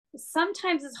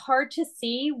sometimes it's hard to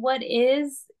see what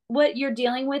you're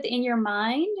dealing with in your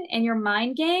mind and your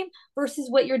mind game versus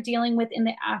what you're dealing with in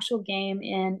the actual game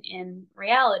in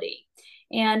reality.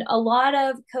 And a lot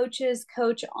of coaches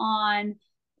coach on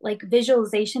like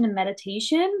visualization and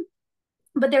meditation,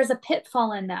 but there's a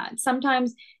pitfall in that.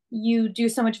 Sometimes you do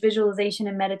so much visualization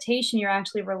and meditation, you're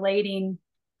actually relating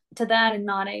to that and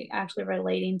not actually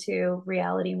relating to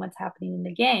reality and what's happening in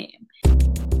the game.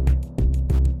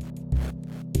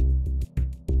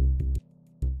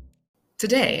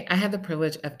 Today, I have the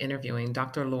privilege of interviewing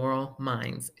Dr. Laurel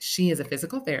Mines. She is a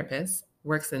physical therapist,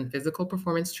 works in physical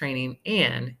performance training,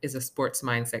 and is a sports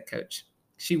mindset coach.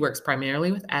 She works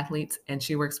primarily with athletes and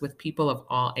she works with people of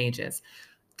all ages.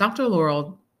 Dr.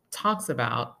 Laurel talks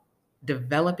about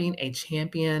developing a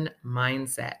champion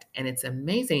mindset, and it's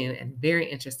amazing and very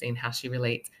interesting how she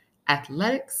relates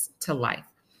athletics to life.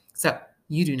 So,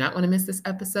 you do not want to miss this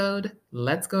episode.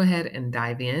 Let's go ahead and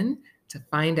dive in to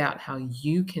find out how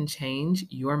you can change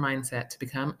your mindset to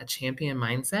become a champion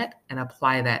mindset and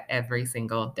apply that every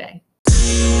single day.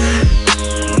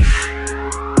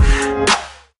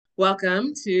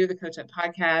 Welcome to the Coach Up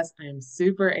Podcast. I am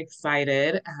super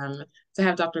excited to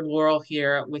have Dr. Laurel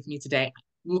here with me today.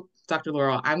 Dr.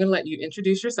 Laurel, I'm going to let you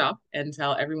introduce yourself and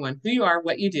tell everyone who you are,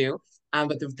 what you do.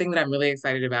 But the thing that I'm really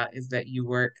excited about is that you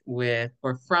work with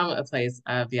or from a place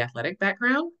of the athletic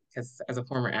background, because as a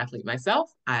former athlete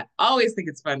myself, I always think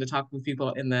it's fun to talk with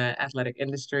people in the athletic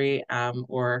industry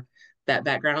or that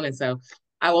background. And so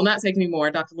I will not take any more.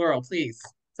 Dr. Laurel, please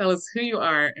tell us who you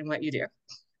are and what you do.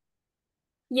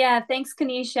 Yeah, thanks,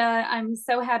 Kanisha. I'm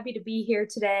so happy to be here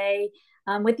today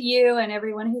with you and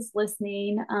everyone who's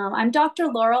listening. I'm Dr.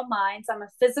 Laurel Mines. I'm a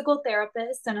physical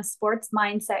therapist and a sports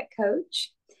mindset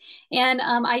coach. And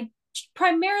I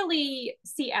primarily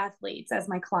see athletes as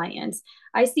my clients.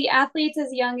 I see athletes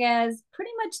as young as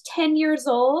pretty much 10 years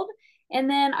old. And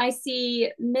then I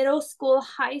see middle school,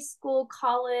 high school,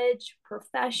 college,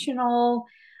 professional.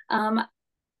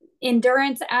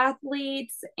 Endurance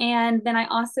athletes. And then I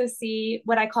also see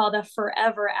what I call the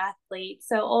forever athlete.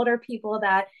 So older people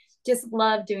that just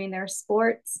love doing their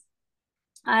sports.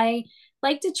 I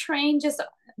like to train just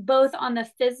both on the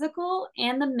physical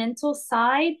and the mental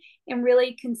side and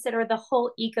really consider the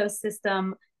whole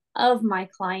ecosystem of my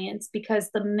clients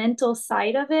because the mental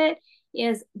side of it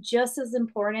is just as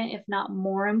important, if not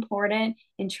more important,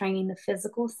 in training the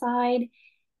physical side.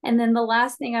 And then the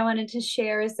last thing I wanted to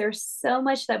share is there's so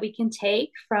much that we can take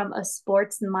from a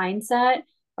sports mindset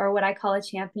or what I call a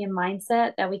champion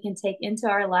mindset that we can take into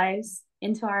our lives,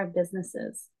 into our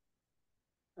businesses.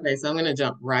 Okay, so I'm going to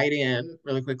jump right in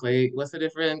really quickly. What's the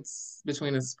difference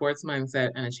between a sports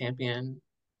mindset and a champion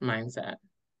mindset?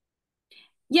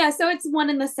 Yeah, so it's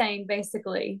one and the same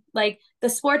basically. Like the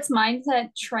sports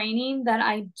mindset training that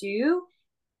I do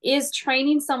is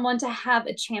training someone to have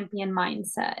a champion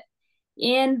mindset.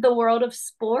 In the world of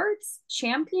sports,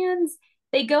 champions,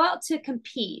 they go out to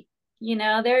compete. You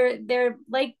know, they're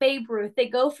like Babe Ruth. They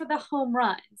go for the home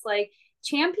runs. Like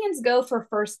champions go for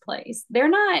first place. They're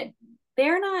not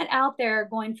out there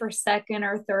going for second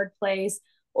or third place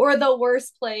or the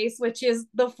worst place, which is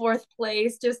the fourth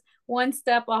place, just one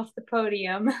step off the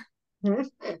podium.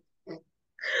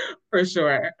 For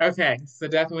sure. Okay, so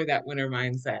definitely that winner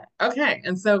mindset. Okay,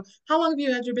 and so how long have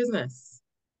you had your business?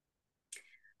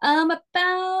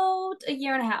 About a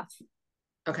year and a half.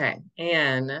 Okay,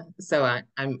 and so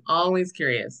I'm always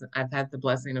curious. I've had the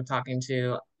blessing of talking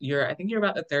to I think you're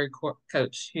about the third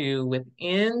coach who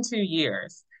within 2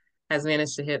 years has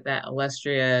managed to hit that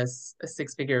illustrious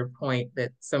six-figure point that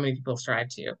so many people strive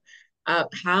to.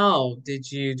 How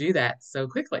did you do that so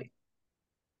quickly?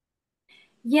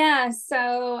 Yeah,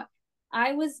 so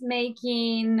I was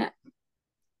making,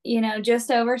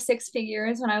 just over six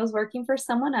figures when I was working for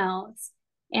someone else.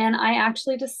 And I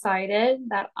actually decided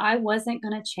that I wasn't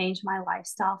going to change my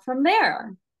lifestyle from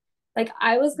there. Like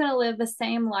I was going to live the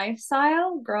same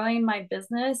lifestyle, growing my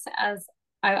business as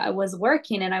I was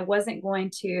working, and I wasn't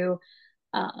going to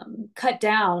cut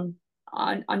down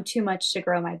on too much to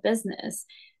grow my business.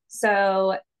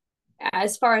 So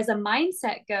as far as a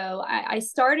mindset go, I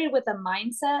started with a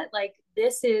mindset like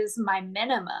this is my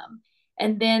minimum.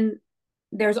 And then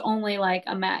there's only like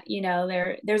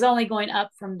there's only going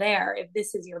up from there if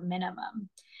this is your minimum.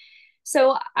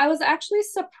 So I was actually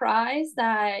surprised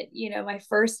that, my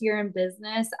first year in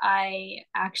business, I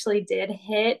actually did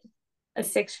hit a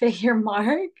six-figure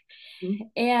mark.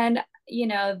 And,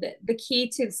 the key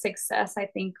to success, I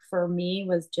think for me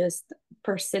was just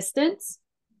persistence,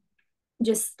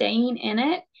 just staying in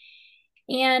it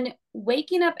and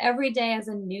waking up every day as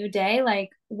a new day.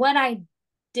 Like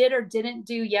did or didn't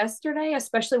do yesterday,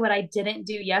 especially what I didn't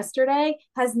do yesterday,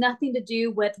 has nothing to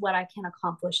do with what I can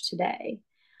accomplish today.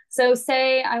 So,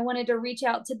 say I wanted to reach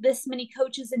out to this many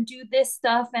coaches and do this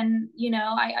stuff, and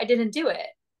I didn't do it.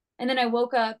 And then I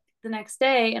woke up the next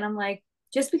day and I'm like,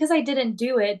 just because I didn't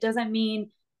do it doesn't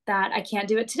mean that I can't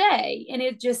do it today. And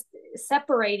it just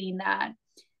separating that,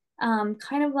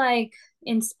 kind of like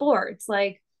in sports,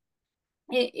 like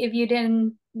if you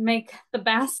didn't make the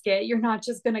basket, you're not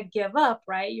just going to give up,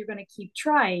 right? You're going to keep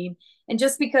trying. And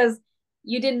just because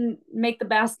you didn't make the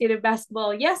basket of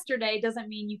basketball yesterday doesn't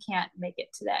mean you can't make it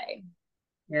today.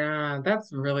 Yeah,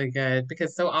 that's really good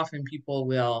because so often people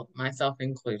will, myself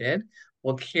included,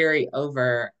 will carry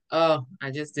over, oh, I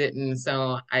just didn't,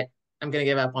 so I'm gonna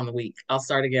give up on the week. I'll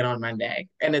start again on Monday.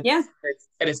 And Yeah.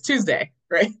 it's Tuesday,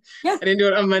 right? Yeah. I didn't do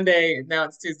it on Monday. Now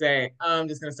it's Tuesday. I'm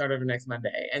just gonna start over next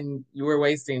Monday. And you were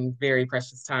wasting very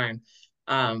precious time.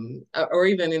 Or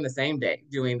even in the same day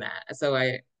doing that. So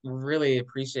I really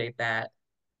appreciate that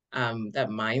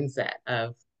mindset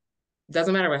of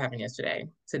doesn't matter what happened yesterday.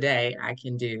 Today, I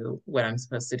can do what I'm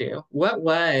supposed to do. What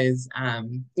was,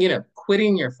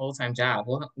 quitting your full-time job?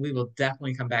 Well, we will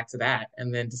definitely come back to that.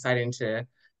 And then deciding to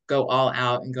go all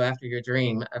out and go after your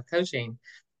dream of coaching.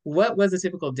 What was a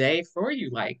typical day for you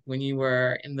like when you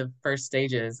were in the first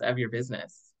stages of your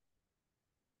business?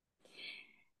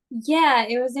 Yeah,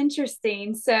 it was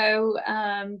interesting. So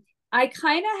I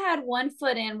kind of had one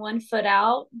foot in, one foot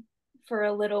out for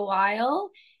a little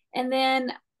while. And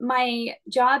then my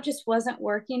job just wasn't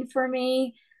working for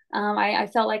me. I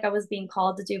felt like I was being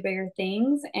called to do bigger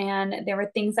things, and there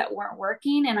were things that weren't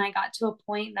working. And I got to a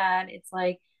point that it's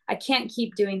like, I can't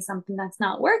keep doing something that's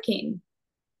not working.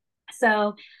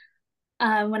 So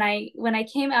when I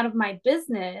came out of my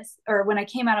business, or when I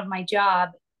came out of my job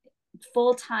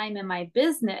full time in my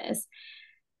business,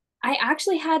 I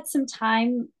actually had some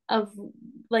time of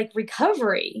like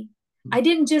recovery. I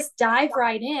didn't just dive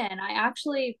right in. I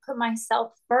actually put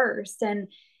myself first, and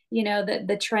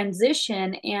the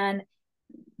transition, and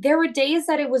there were days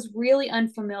that it was really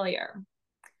unfamiliar.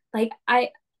 Like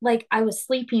I was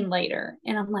sleeping later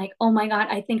and I'm like, "Oh my God,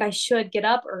 I think I should get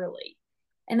up early."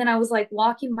 And then I was like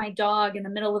walking my dog in the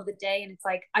middle of the day and it's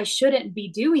like, I shouldn't be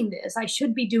doing this. I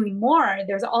should be doing more.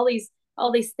 There's all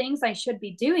these things I should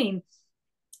be doing.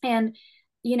 And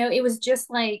it was just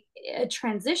like a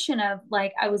transition of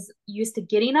like, I was used to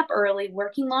getting up early,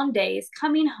 working long days,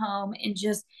 coming home, and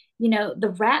just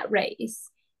the rat race.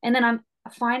 And then I'm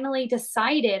finally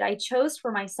decided, I chose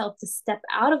for myself to step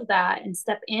out of that and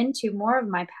step into more of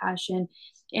my passion.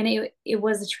 And it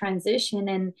was a transition.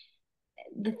 And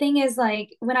the thing is,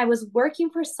 like, when I was working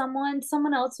for someone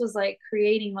else was like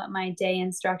creating what my day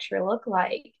and structure looked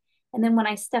like. And then when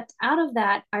I stepped out of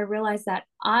that, I realized that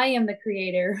I am the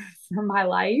creator for my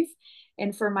life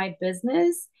and for my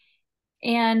business.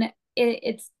 And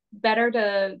it's better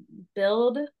to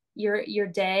build your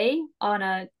day on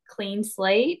a clean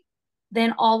slate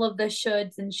than all of the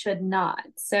shoulds and should not.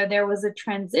 So there was a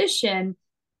transition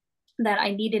that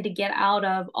I needed to get out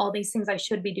of all these things I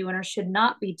should be doing or should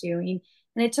not be doing.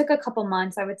 And it took a couple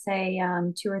months, I would say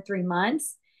 2 or 3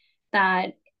 months,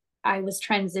 that I was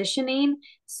transitioning.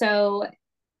 So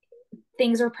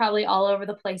things were probably all over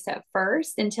the place at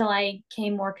first until I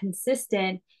came more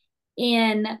consistent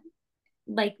in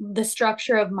like the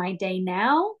structure of my day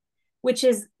now, which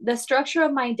is the structure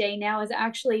of my day now is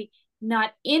actually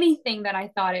not anything that I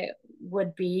thought it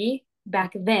would be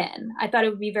back then. I thought it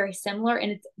would be very similar,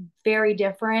 and it's very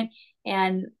different.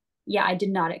 And yeah, I did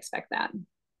not expect that.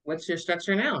 What's your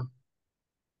structure now?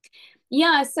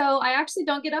 Yeah, so I actually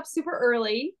don't get up super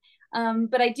early,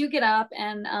 but I do get up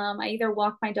and I either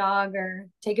walk my dog or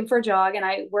take him for a jog, and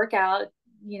I work out,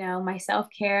 my self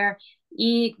care,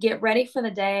 eat, get ready for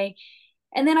the day.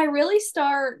 And then I really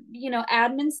start,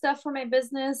 admin stuff for my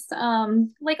business,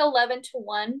 like 11 to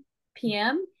 1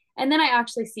 p.m. And then I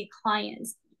actually see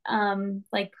clients,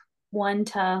 like 1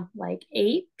 to like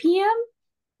 8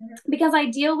 p.m. because I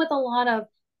deal with a lot of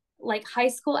like high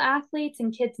school athletes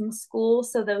and kids in school.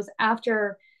 So those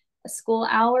after school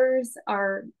hours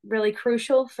are really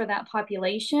crucial for that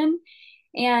population.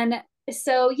 And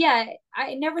so, yeah,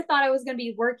 I never thought I was going to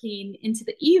be working into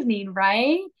the evening,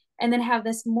 right? And then have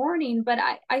this morning, but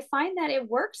I find that it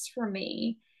works for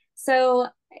me. So,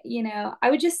 I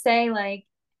would just say like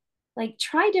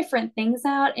try different things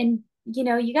out, and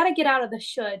you got to get out of the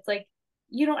shoulds. Like,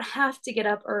 you don't have to get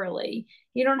up early,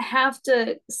 you don't have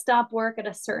to stop work at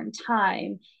a certain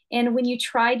time. And when you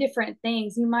try different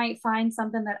things, you might find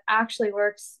something that actually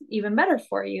works even better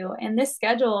for you. And this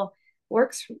schedule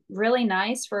works really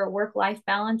nice for work life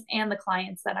balance and the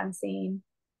clients that I'm seeing.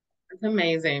 It's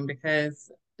amazing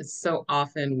because so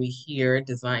often we hear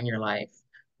design your life,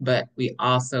 but we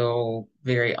also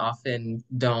very often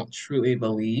don't truly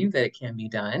believe that it can be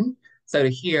done. So to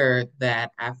hear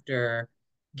that after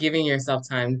giving yourself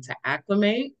time to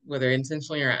acclimate, whether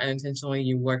intentionally or unintentionally,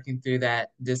 you working through that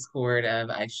discord of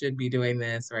I should be doing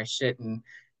this or I shouldn't,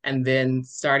 and then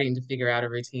starting to figure out a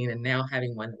routine and now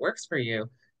having one that works for you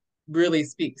really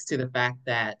speaks to the fact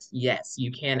that yes,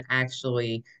 you can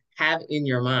actually have in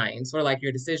your mind, sort of like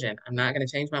your decision. I'm not going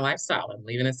to change my lifestyle. I'm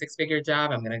leaving a six-figure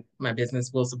job. My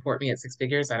business will support me at six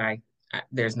figures, and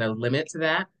there's no limit to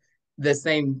that. The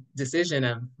same decision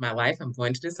of my life, I'm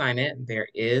going to design it. There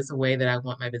is a way that I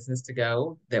want my business to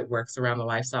go that works around the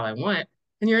lifestyle I want,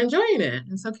 and you're enjoying it.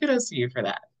 And so kudos to you for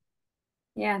that.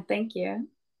 Yeah, thank you.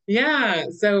 Yeah.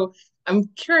 So I'm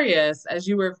curious, as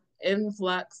you were in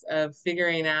flux of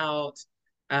figuring out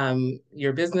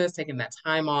your business, taking that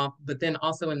time off, but then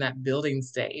also in that building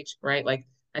stage, right? Like,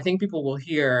 I think people will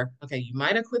hear, okay, you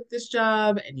might have quit this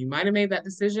job and you might have made that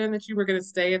decision that you were going to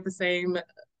stay at the same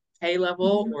pay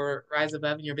level Mhm. or rise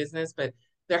above in your business, but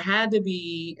there had to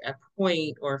be a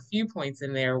point or a few points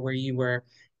in there where you were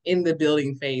in the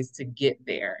building phase to get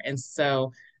there. And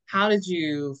so, how did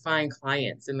you find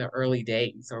clients in the early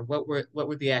days, or what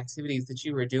were the activities that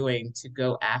you were doing to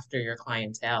go after your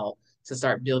clientele to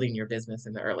start building your business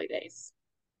in the early days?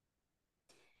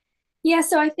 Yeah,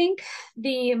 so I think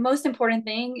the most important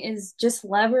thing is just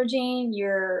leveraging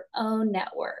your own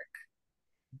network.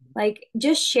 Like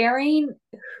just sharing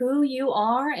who you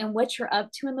are and what you're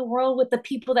up to in the world with the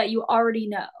people that you already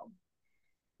know.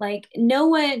 Like no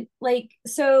one like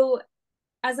so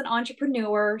as an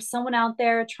entrepreneur, someone out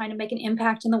there trying to make an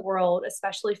impact in the world,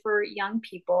 especially for young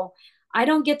people, I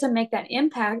don't get to make that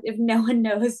impact if no one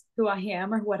knows who I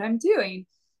am or what I'm doing.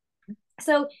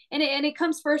 So and it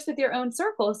comes first with your own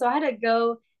circle. So I had to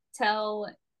go tell,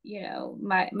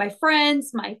 my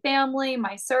friends, my family,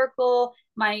 my circle,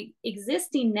 my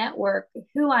existing network,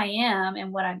 who I am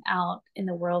and what I'm out in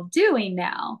the world doing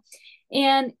now.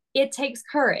 And it takes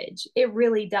courage. It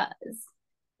really does.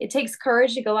 It takes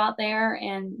courage to go out there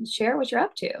and share what you're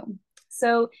up to.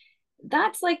 So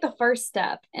that's like the first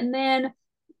step. And then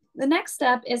the next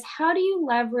step is, how do you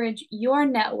leverage your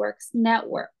network's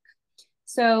network?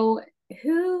 So,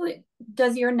 who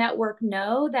does your network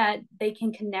know that they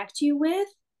can connect you with?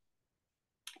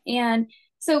 And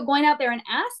so, going out there and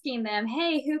asking them,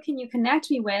 hey, who can you connect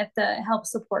me with to help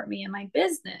support me in my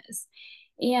business?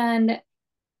 And,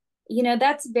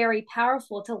 that's very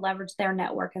powerful to leverage their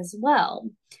network as well.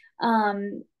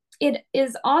 Um, it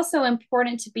is also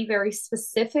important to be very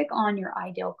specific on your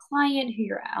ideal client who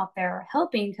you're out there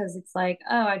helping, because it's like,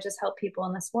 oh, I just help people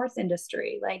in the sports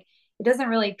industry. Like, it doesn't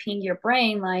really ping your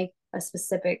brain like a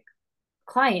specific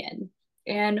client.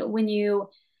 And when you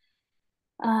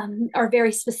are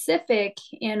very specific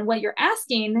in what you're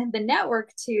asking the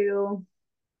network to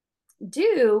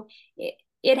do,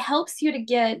 it helps you to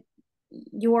get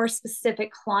your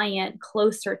specific client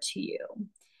closer to you,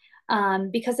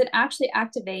 because it actually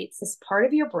activates this part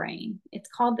of your brain. It's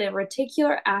called the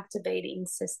reticular activating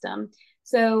system.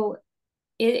 So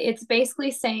it's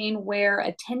basically saying where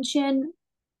attention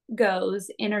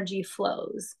goes, energy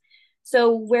flows.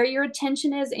 So where your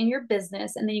attention is in your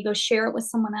business, and then you go share it with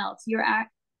someone else, you're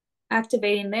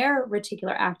activating their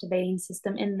reticular activating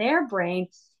system in their brain.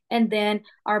 And then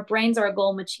our brains are a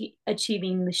goal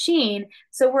achieving machine.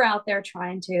 So we're out there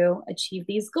trying to achieve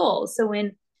these goals. So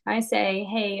when I say,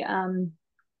 hey,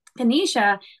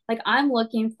 Kanisha, like I'm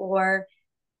looking for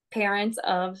parents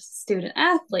of student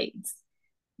athletes,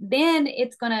 then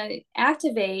it's going to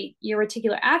activate your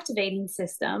reticular activating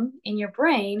system in your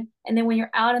brain. And then when you're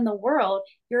out in the world,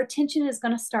 your attention is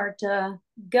going to start to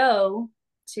go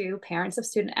to parents of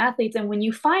student athletes. And when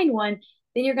you find one,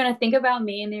 then you're going to think about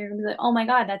me and you're going to be like, oh my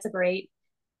God, that's a great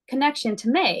connection to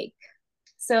make.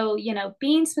 So,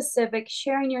 being specific,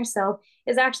 sharing yourself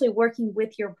is actually working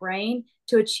with your brain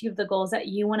to achieve the goals that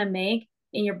you want to make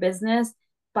in your business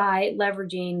by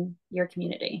leveraging your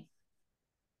community.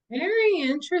 Very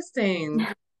interesting.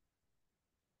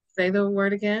 Say the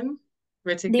word again.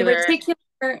 The Reticular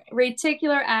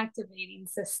reticular activating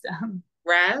system.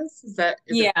 RAS? Is it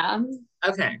Yeah.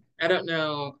 okay? I don't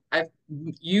know. I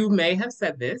You may have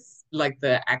said this, like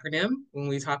the acronym when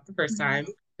we talked the first time.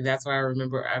 That's why I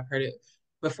remember I've heard it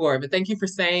before. But thank you for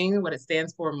saying what it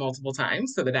stands for multiple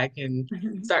times so that I can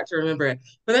start to remember it.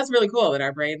 But that's really cool that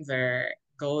our brains are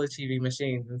goal achieving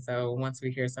machines. And so once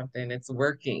we hear something, it's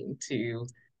working to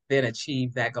then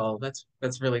achieve that goal.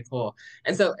 That's really cool.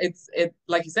 And so it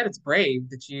like you said, it's brave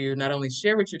that you not only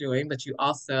share what you're doing, but you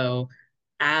also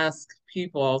ask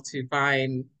people to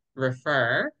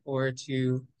refer or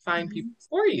to find people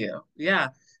for you. Yeah.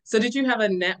 So did you have a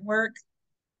network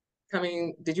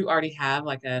did you already have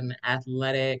like an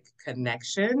athletic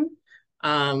connection?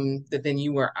 That then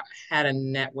you were had a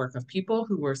network of people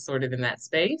who were sort of in that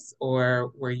space,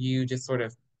 or were you just sort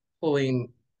of pulling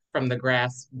from the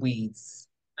grass weeds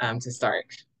to start?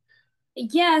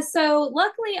 Yeah, so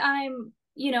luckily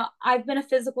I've been a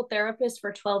physical therapist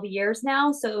for 12 years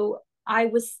now, so I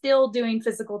was still doing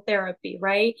physical therapy,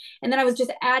 right? And then I was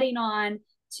just adding on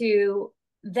to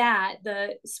that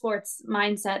the sports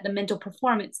mindset, the mental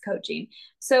performance coaching.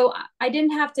 So I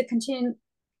didn't have to continue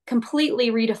completely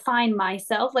redefine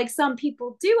myself like some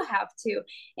people do have to.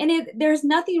 And there's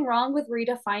nothing wrong with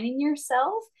redefining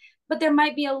yourself, but there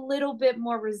might be a little bit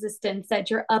more resistance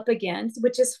that you're up against,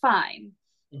 which is fine.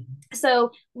 Mhm.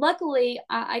 So luckily,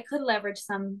 I could leverage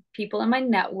some people in my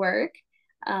network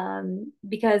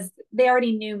because they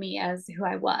already knew me as who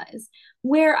I was.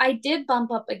 Where I did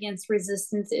bump up against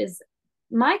resistance is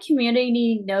my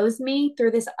community knows me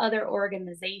through this other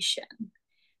organization.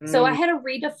 So I Mm, had to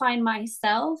redefine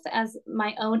myself as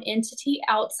my own entity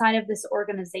outside of this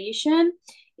organization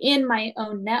in my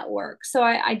own network. So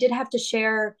I did have to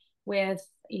share with,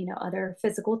 other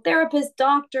physical therapists,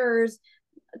 doctors,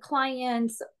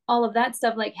 clients, all of that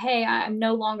stuff, like, hey, I'm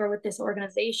no longer with this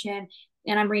organization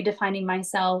and I'm redefining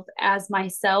myself as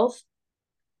myself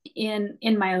in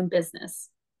my own business.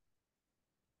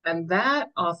 and that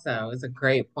also is a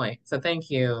great point. So thank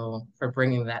you for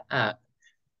bringing that up.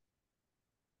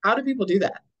 How do people do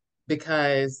that?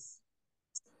 Because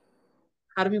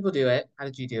how do people do it? How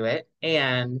did you do it?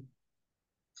 And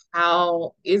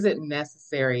how is it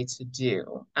necessary to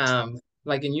do?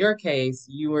 Like in your case,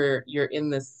 you're in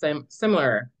the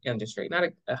similar industry, not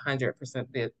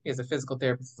 100%. Is a physical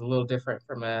therapist is a little different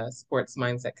from a sports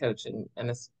mindset coach,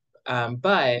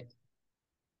 but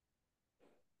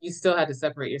you still had to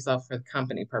separate yourself for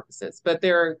company purposes. But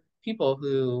there are people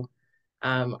who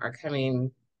are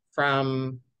coming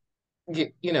from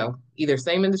either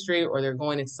same industry or they're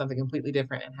going into something completely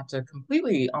different and have to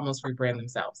completely almost rebrand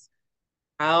themselves.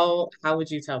 How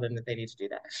would you tell them that they need to do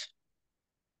that?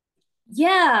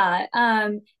 Yeah.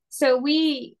 So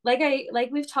like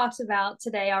we've talked about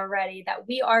today already, that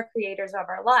we are creators of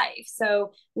our life.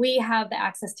 So we have the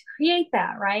access to create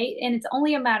that, right? And it's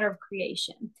only a matter of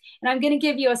creation. And I'm going to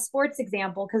give you a sports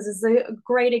example because it's a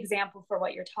great example for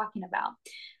what you're talking about.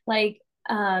 Like,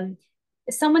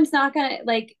 someone's not going to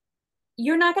like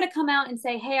you're not going to come out and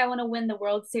say, hey, I want to win the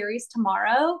World Series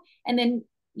tomorrow, and then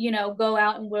go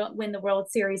out and win the World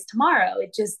Series tomorrow.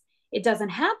 It doesn't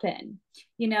happen.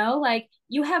 Like,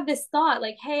 you have this thought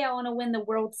like, hey, I want to win the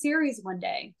World Series one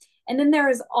day, and then there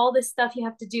is all this stuff you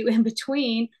have to do in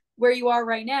between where you are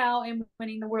right now and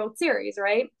winning the World Series,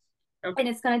 right? Okay. And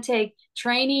it's going to take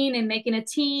training and making a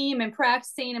team and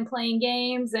practicing and playing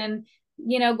games and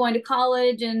going to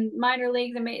college and minor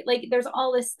leagues and like there's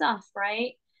all this stuff,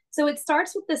 right? So it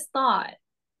starts with this thought,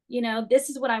 this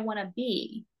is what I want to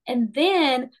be. And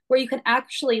then where you can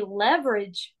actually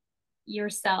leverage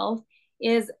yourself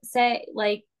is, say,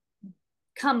 like,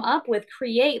 come up with,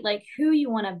 create like who you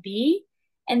want to be.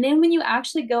 And then when you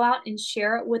actually go out and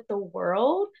share it with the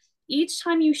world, each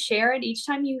time you share it, each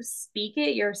time you speak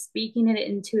it, you're speaking it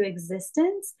into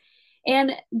existence.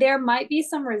 And there might be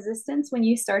some resistance when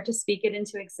you start to speak it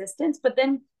into existence, but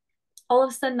then all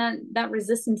of a sudden that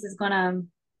resistance is going to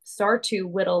start to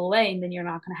whittle away, and then you're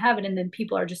not going to have it. And then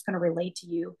people are just going to relate to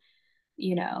you,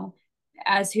 you know,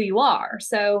 as who you are.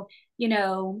 So,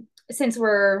 since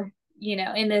we're,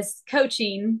 in this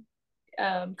coaching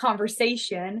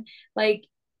conversation, like,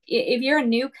 if you're a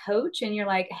new coach and you're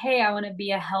like, hey, I want to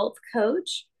be a health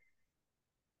coach,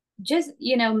 just,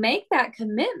 make that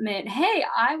commitment. Hey,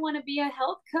 I want to be a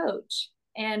health coach.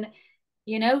 And,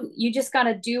 you just got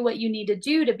to do what you need to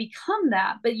do to become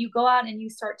that. But you go out and you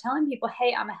start telling people,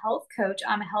 hey, I'm a health coach.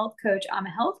 I'm a health coach. I'm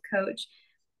a health coach.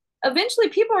 Eventually,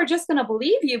 people are just going to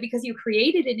believe you because you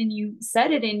created it and you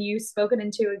said it and you spoke it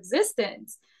into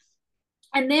existence.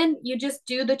 And then you just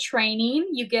do the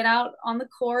training. You get out on the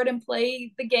court and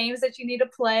play the games that you need to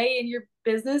play in your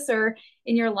business or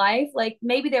in your life. Like,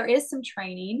 maybe there is some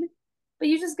training, but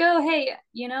you just go, hey,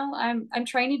 I'm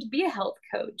training to be a health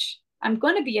coach. I'm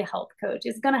going to be a health coach.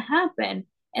 It's going to happen.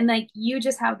 And like, you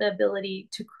just have the ability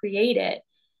to create it.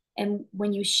 And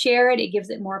when you share it, it gives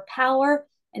it more power.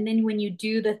 And then when you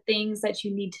do the things that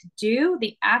you need to do,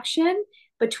 the action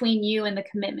between you and the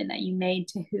commitment that you made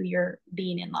to who you're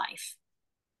being in life.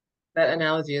 That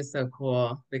analogy is so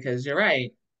cool because you're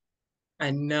right.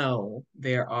 I know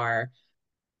there are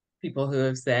people who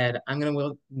have said, I'm going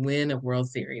to win a World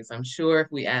Series. I'm sure if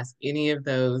we ask any of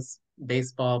those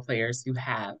baseball players who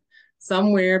have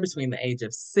somewhere between the age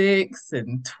of 6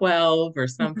 and 12 or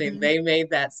something, Hmm. they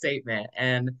made that statement.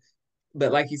 And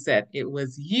but like you said, it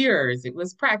was years, it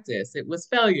was practice, it was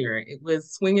failure, it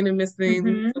was swinging and missing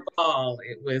Hmm. the ball,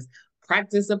 it was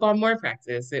practice upon more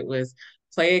practice, it was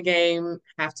play a game,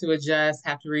 have to adjust,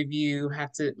 have to review,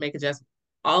 have to make adjustments,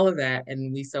 all of that.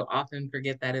 And we so often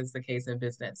forget that is the case in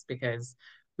business because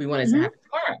we want it to Hmm. happen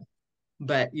tomorrow.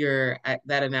 But your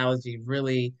that analogy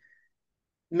really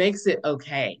makes it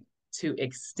okay to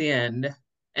extend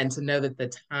and to know that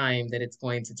the time that it's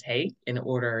going to take in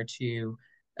order to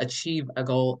achieve a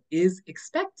goal is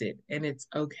expected and it's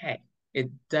okay. It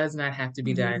does not have to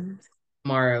be done Hmm.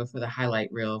 tomorrow for the highlight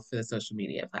reel for the social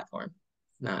media platform.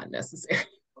 It's not necessary.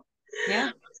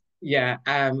 Yeah. Yeah.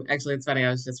 Actually, it's funny. I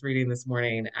was just reading this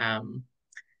morning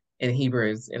in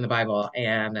Hebrews in the Bible,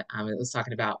 and it was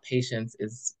talking about patience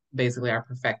is basically our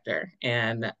perfecter,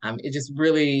 and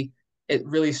it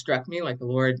really struck me like the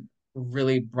Lord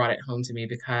really brought it home to me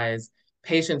because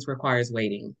patience requires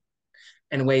waiting,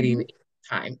 and waiting Hmm. is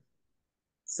time,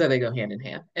 so they go hand in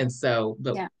hand. And so,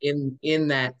 but Yeah. in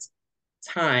that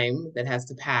time that has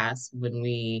to pass when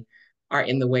we are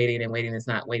in the waiting, and waiting is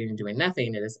not waiting and doing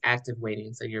nothing, it is active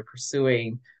waiting. So you're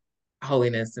pursuing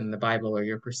holiness in the Bible, or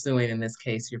you're pursuing, in this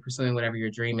case, you're pursuing whatever your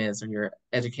dream is or your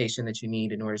education that you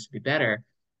need in order to be better,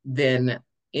 then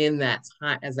in that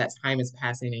time, as that time is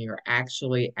passing and you're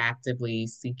actually actively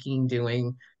seeking,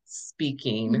 doing,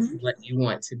 speaking Hmm. what you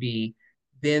want to be,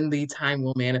 then the time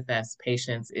will manifest.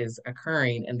 Patience is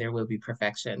occurring and there will be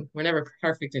perfection. We're never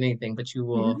perfect in anything, but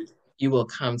Hmm. you will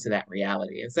come to that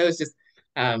reality. And so it's just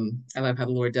I love how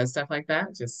the Lord does stuff like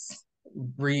that. Just Can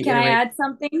I reiterate. add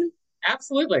something?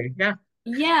 Absolutely. Yeah.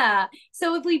 Yeah.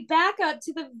 So if we back up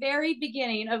to the very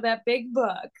beginning of that big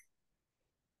book,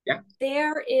 Yeah.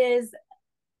 there is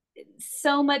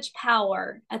so much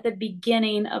power at the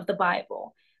beginning of the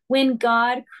Bible. When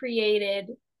God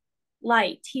created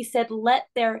light,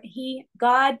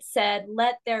 God said,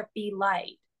 let there be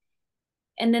light.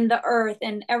 And then the earth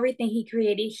and everything he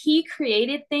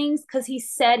created things because he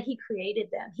said he created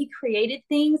them. He created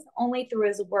things only through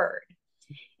his word.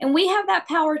 And we have that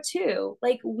power too.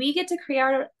 Like we get to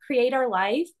create our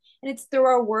life, and it's through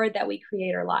our word that we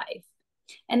create our life.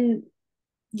 And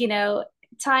you know,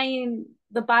 tying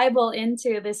the Bible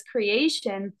into this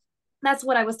creation, that's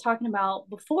what I was talking about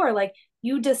before. Like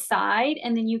you decide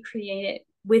and then you create it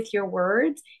with your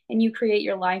words, and you create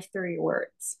your life through your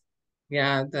words.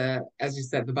 Yeah, the as you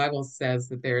said, the Bible says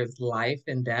that there is life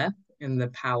and death in the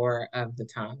power of the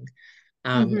tongue.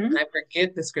 And Mm-hmm. I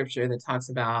forget the scripture that talks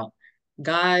about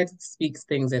God speaks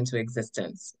things into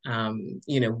existence.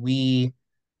 He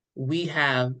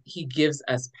gives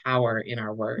us power in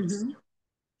our words. Mm-hmm.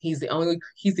 He's the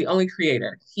only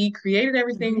creator. He created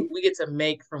everything. Mm-hmm. We get to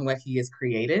make from what he has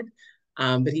created.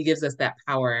 But he gives us that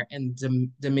power and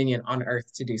dominion on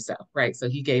earth to do so, right? So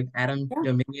he gave Adam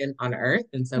Yeah. dominion on earth,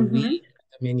 and so we Mm-hmm.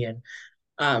 have dominion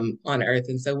on earth.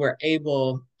 And so we're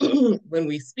able, when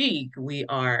we speak, we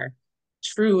are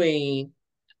truly,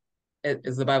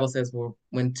 as the Bible says,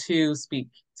 when two speak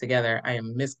together, I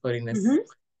am misquoting this Mm-hmm.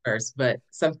 verse, but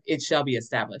it shall be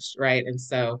established, right? And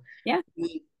so Yeah.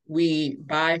 we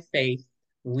by faith,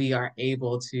 we are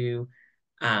able to,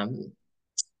 um,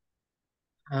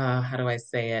 how do I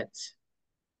say it?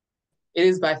 It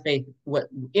is by faith what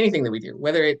anything that we do,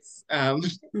 whether it's whether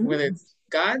Mm-hmm. it's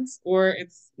God's or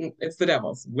it's the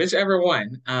devil's, whichever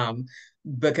one.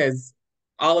 Because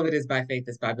all of it is by faith,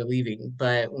 is by believing.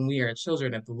 But when we are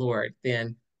children of the Lord,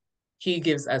 then he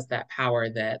gives us that power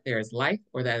that there is life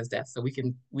or that is death. So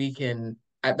we can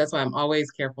that's why I'm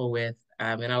always careful with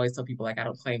and I always tell people, like, I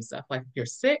don't claim stuff. Like if you're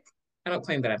sick, I don't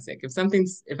claim that I'm sick. If something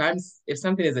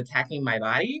is attacking my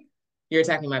body, you're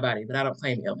attacking my body, but I don't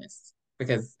claim illness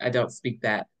because I don't speak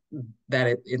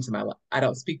into my life. I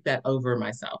don't speak that over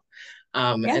myself.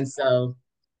 Yeah. And so,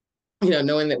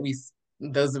 knowing that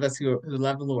those of us who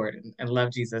love the Lord and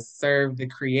love Jesus, serve the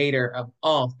creator of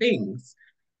all things,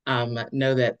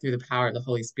 know that through the power of the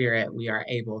Holy Spirit, we are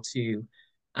able to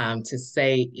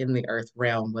say in the earth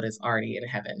realm what is already in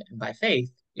heaven. And by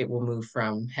faith, it will move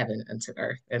from heaven unto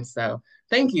earth. And so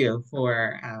thank you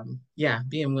for,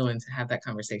 being willing to have that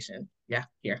conversation. Yeah,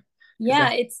 here. Because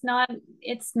Yeah.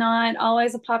 It's not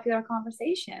always a popular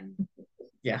conversation.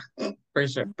 yeah, for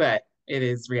sure. But it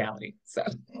is reality. So.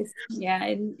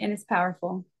 And it's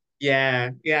powerful.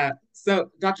 Yeah, yeah.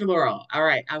 So, Dr. Laurel, all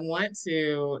right, I want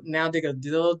to now dig a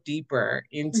little deeper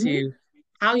Mm-hmm. into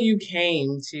how you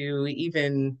came to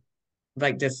even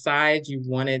like decide you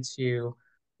wanted to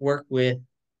work with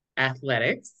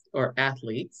athletics or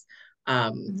athletes.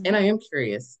 And Mhm. I am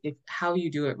curious if how you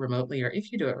do it remotely or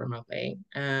if you do it remotely.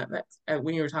 That's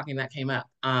when you were talking that came up.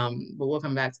 But we'll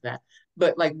come back to that.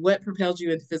 But like, what propelled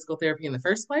you into physical therapy in the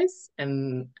first place,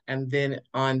 and then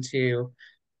on to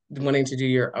wanting to do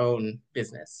your own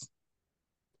business?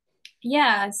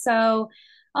 Yeah, so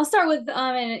I'll start with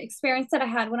an experience that I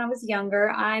had when I was younger.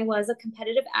 I was a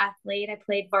competitive athlete. I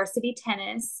played varsity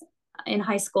tennis in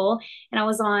high school, and I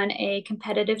was on a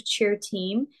competitive cheer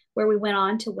team where we went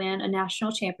on to win a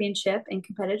national championship in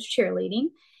competitive cheerleading.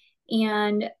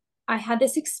 And I had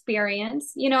this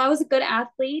experience. I was a good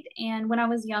athlete, and when I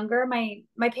was younger,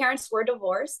 my parents were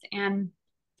divorced, and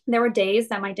there were days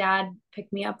that my dad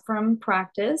picked me up from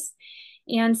practice,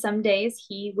 and some days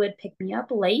he would pick me up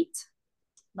late,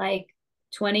 like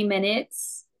 20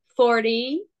 minutes,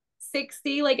 40,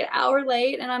 60, like an hour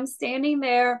late. And I'm standing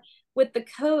there with the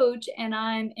coach and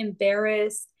I'm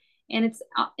embarrassed. And it's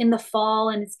in the fall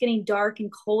and it's getting dark and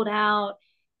cold out.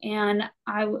 And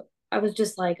I was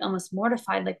just like almost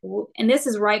mortified. Like, and this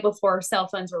is right before cell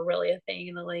phones were really a thing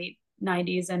in the late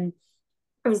 90s. And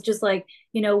I was just like,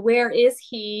 where is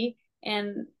he?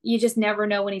 And you just never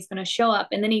know when he's going to show up.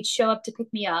 And then he'd show up to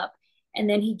pick me up. And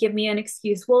then he'd give me an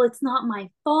excuse. Well, it's not my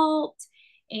fault.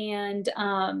 And,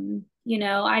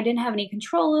 I didn't have any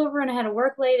control over and I had to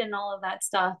work late and all of that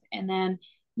stuff. And then,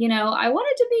 I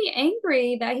wanted to be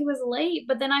angry that he was late,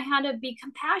 but then I had to be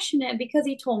compassionate because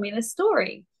he told me the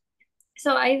story.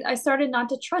 So I started not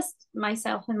to trust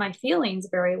myself and my feelings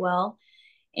very well.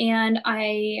 And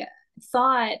I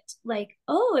thought, like,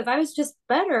 oh, if I was just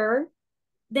better,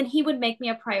 then he would make me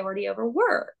a priority over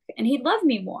work and he'd love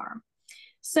me more.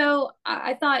 So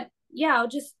I thought, yeah, I'll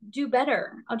just do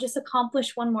better. I'll just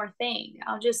accomplish one more thing.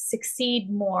 I'll just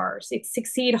succeed more,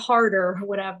 succeed harder, or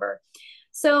whatever.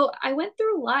 So I went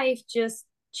through life just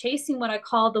chasing what I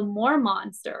call the more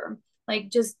monster, like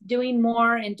just doing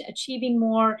more and achieving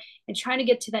more and trying to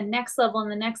get to the next level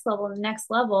and the next level and the next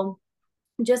level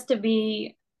just to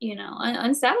be,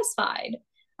 unsatisfied.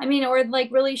 I mean, or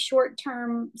like really short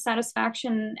term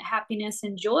satisfaction, happiness,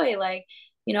 and joy. Like,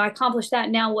 I accomplished that.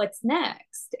 Now what's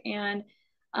next? And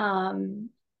um,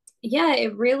 yeah,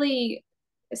 it really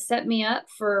set me up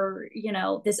for,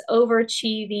 this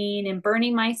overachieving and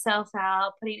burning myself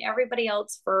out, putting everybody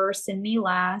else first and me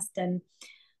last. And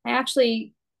I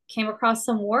actually came across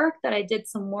some work that I did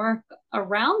some work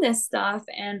around this stuff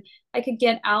and I could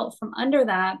get out from under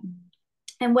that.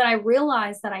 And what I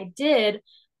realized that I did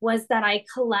was that I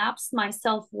collapsed my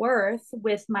self worth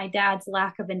with my dad's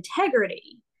lack of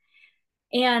integrity.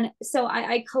 And so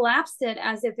I collapsed it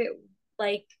as if it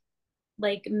like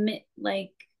like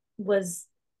like was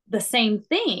the same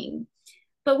thing.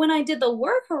 But when I did the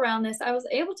work around this, I was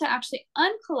able to actually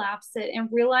uncollapse it and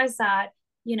realize that,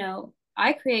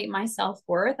 I create my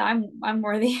self-worth. I'm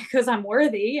worthy because I'm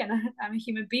worthy and I'm a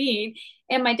human being.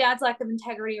 And my dad's lack of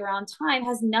integrity around time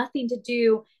has nothing to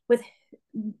do with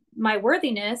my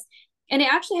worthiness. And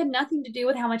it actually had nothing to do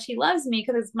with how much he loves me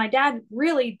because my dad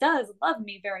really does love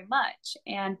me very much.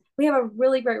 And we have a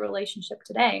really great relationship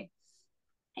today.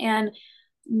 And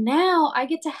now I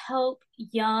get to help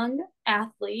young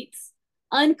athletes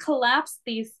uncollapse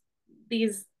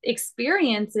these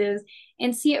experiences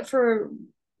and see it for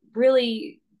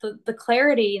really the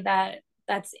clarity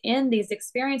that's in these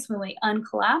experiences when we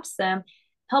uncollapse them,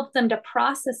 help them to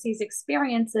process these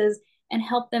experiences and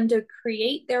help them to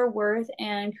create their worth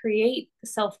and create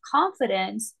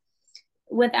self-confidence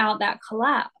without that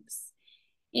collapse.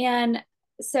 And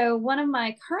so one of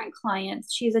my current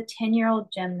clients, she's a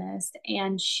 10-year-old gymnast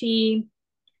and she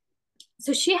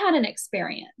had an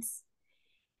experience.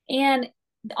 And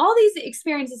all these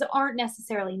experiences aren't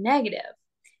necessarily negative.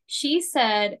 She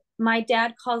said, my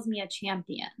dad calls me a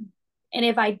champion. And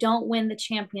if I don't win the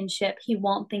championship, he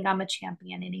won't think I'm a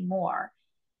champion anymore.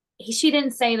 She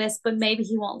didn't say this, but maybe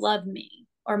he won't love me,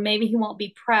 or maybe he won't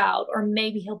be proud, or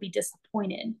maybe he'll be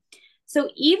disappointed. So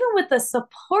even with a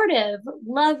supportive,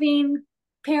 loving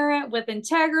parent with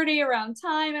integrity around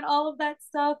time and all of that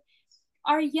stuff,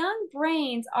 our young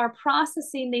brains are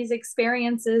processing these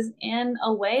experiences in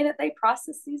a way that they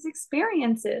process these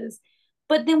experiences.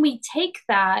 But then we take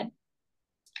that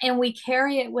and we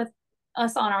carry it with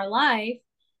us on our life.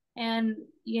 And,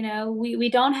 we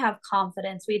don't have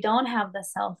confidence. We don't have the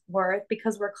self worth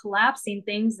because we're collapsing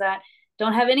things that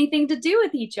don't have anything to do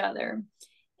with each other.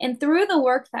 And through the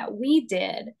work that we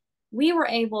did, we were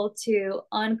able to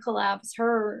uncollapse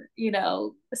her,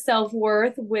 self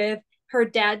worth with her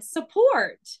dad's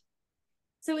support.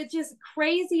 So it's just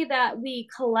crazy that we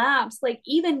collapse, like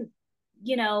even,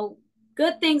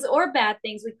 good things or bad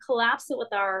things, we collapse it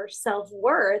with our self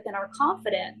worth and our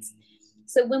confidence.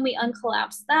 So when we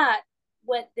uncollapse that,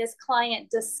 what this client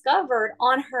discovered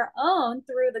on her own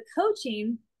through the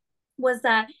coaching was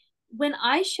that when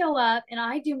I show up and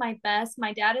I do my best,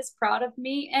 my dad is proud of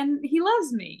me and he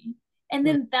loves me. And Mm.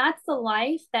 then that's the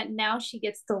life that now she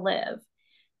gets to live.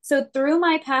 So through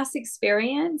my past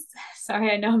experience,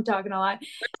 sorry, I know I'm talking a lot.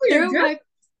 Oh, you're Through good.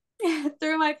 my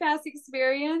through my past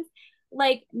experience,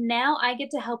 like now I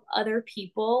get to help other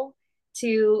people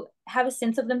to have a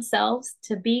sense of themselves,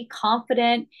 to be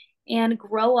confident and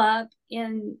grow up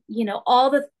in,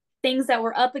 all the things that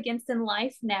we're up against in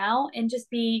life now and just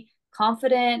be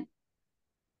confident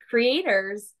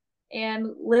creators and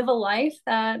live a life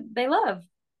that they love.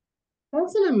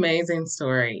 That's an amazing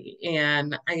story.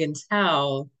 And I can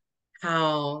tell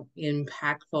how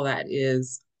impactful that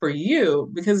is for you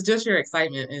because just your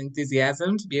excitement and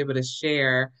enthusiasm to be able to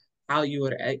share how you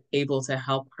were able to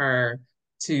help her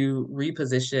to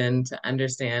reposition, to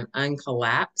understand,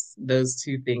 uncollapse those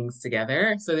two things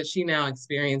together so that she now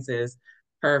experiences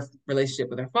her relationship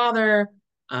with her father,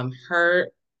 her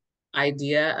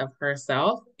idea of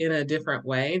herself in a different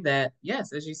way that,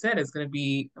 yes, as you said, is going to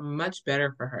be much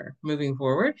better for her moving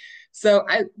forward. So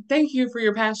I thank you for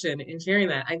your passion in sharing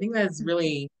that. I think that's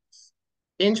really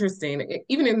interesting,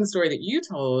 even in the story that you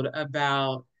told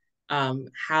about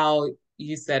how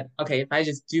you said, okay, if I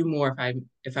just do more,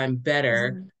 if I'm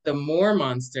better, Mhm. the more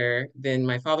monster, then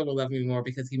my father will love me more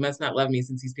because he must not love me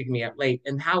since he's picking me up late.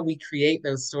 And how we create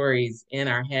those stories in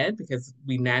our head because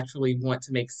we naturally want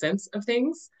to make sense of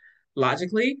things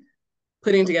logically,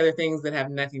 putting together things that have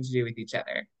nothing to do with each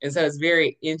other. And so it's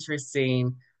very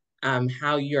interesting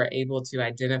how you're able to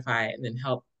identify and then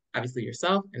help obviously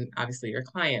yourself and obviously your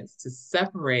clients to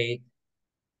separate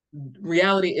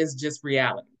reality is just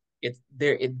reality. It's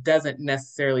there, it doesn't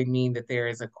necessarily mean that there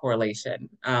is a correlation.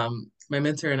 My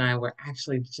mentor and I were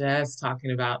actually just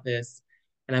talking about this,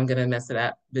 and I'm gonna mess it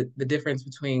up. The difference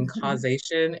between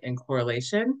causation and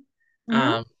correlation. Mhm.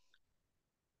 Um,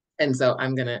 and so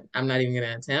I'm not even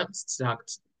gonna attempt to talk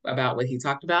about what he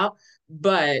talked about,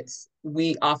 but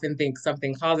we often think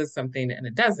something causes something and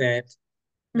it doesn't.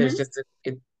 There's Mhm. just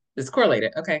it's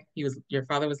correlated. Okay, your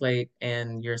father was late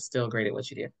and you're still great at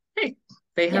what you do. Hey,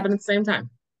 they Yeah. happen at the same time.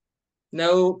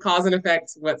 No cause and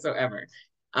effect whatsoever.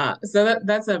 So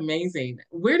that's amazing.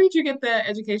 Where did you get the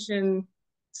education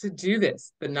to do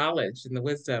this, the knowledge and the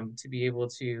wisdom to be able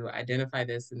to identify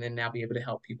this and then now be able to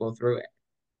help people through it?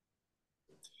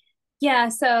 Yeah.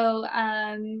 So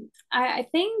I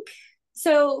think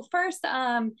so. First,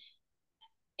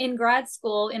 in grad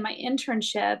school, in my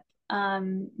internship,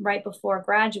 right before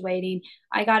graduating,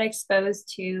 I got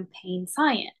exposed to pain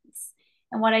science.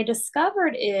 And what I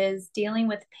discovered is dealing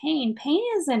with pain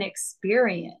is an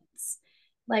experience.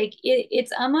 Like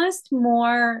it's almost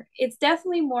more, it's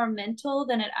definitely more mental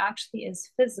than it actually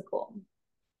is physical.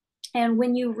 And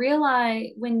when you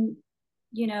realize, when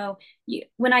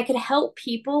I could help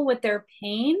people with their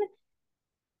pain,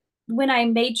 when I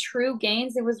made true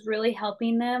gains, it was really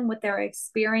helping them with their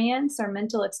experience or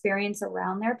mental experience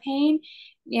around their pain.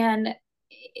 And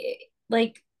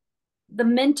like the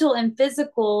mental and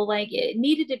physical, like it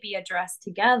needed to be addressed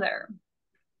together.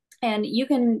 And you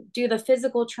can do the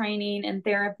physical training and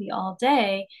therapy all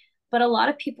day, but a lot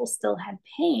of people still had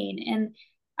pain. And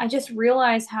I just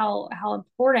realized how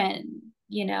important,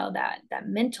 that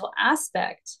mental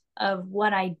aspect of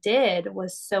what I did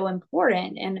was so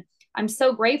important. And I'm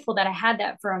so grateful that I had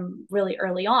that from really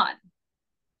early on.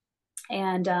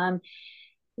 And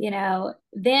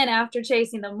then after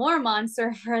chasing the more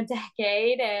monster for a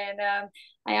decade, and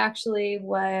I actually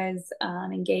was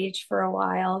engaged for a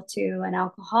while to an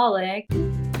alcoholic.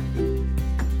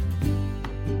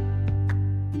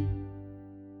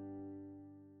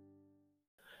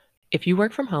 If you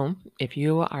work from home, if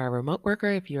you are a remote worker,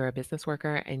 if you're a business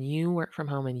worker and you work from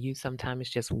home and you sometimes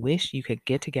just wish you could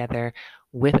get together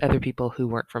with other people who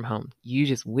work from home, you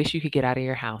just wish you could get out of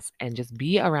your house and just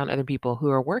be around other people who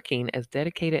are working as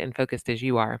dedicated and focused as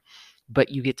you are, but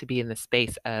you get to be in the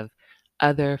space of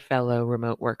other fellow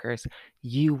remote workers,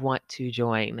 you want to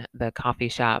join the Coffee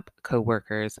Shop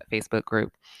Coworkers Facebook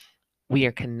group. We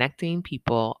are connecting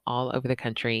people all over the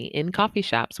country in coffee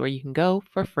shops where you can go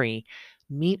for free,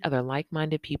 meet other like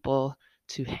minded people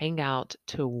to hang out,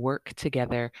 to work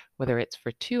together, whether it's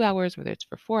for 2 hours, whether it's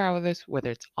for 4 hours, whether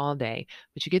it's all day.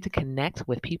 But you get to connect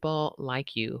with people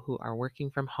like you who are working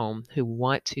from home, who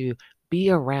want to be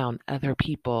around other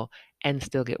people and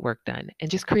still get work done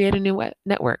and just create a new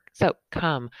network. So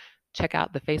come. Check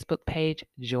out the Facebook page,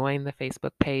 join the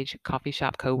Facebook page, Coffee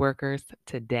Shop Coworkers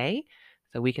today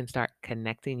so we can start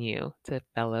connecting you to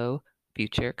fellow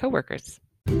future coworkers.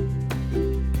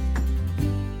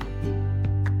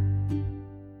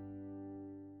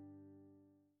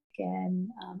 and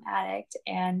addict.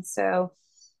 And so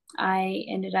I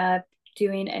ended up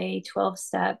doing a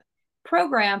 12-step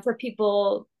program for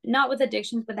people not with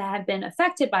addictions, but that had been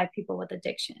affected by people with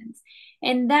addictions.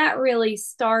 And that really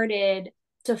started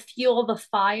to fuel the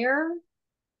fire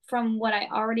from what I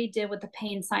already did with the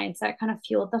pain science. That kind of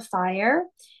fueled the fire.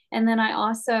 And then I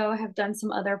also have done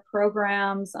some other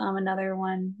programs. Another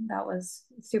one that was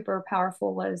super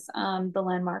powerful was the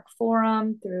Landmark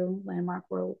Forum through Landmark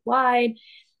Worldwide,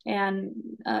 and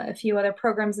a few other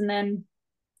programs. And then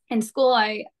in school,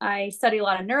 I studied a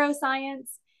lot of neuroscience.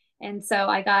 And so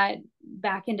I got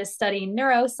back into studying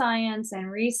neuroscience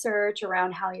and research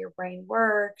around how your brain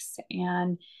works.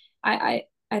 And I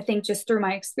think just through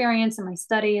my experience and my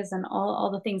studies and all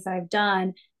the things that I've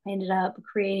done, I ended up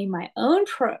creating my own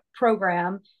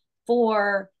program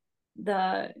for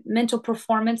the mental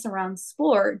performance around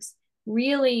sports,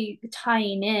 really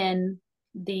tying in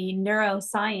the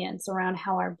neuroscience around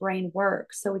how our brain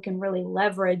works so we can really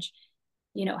leverage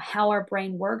how our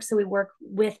brain works so we work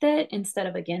with it instead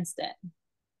of against it.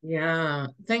 Yeah,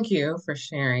 thank you for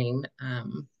sharing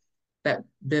that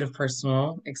bit of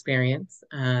personal experience.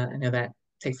 I know that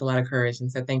takes a lot of courage,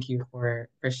 and so thank you for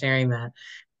sharing that.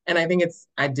 And I think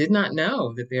I did not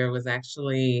know that there was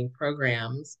actually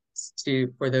programs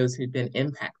for those who'd been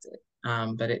impacted.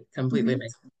 But it completely Mm-hmm.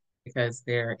 makes sense because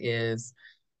there is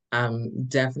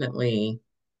definitely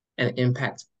an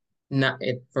impact, not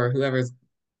it for whoever's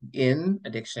in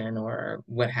addiction or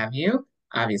what have you.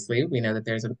 Obviously, we know that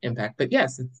there's an impact, but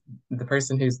yes, it's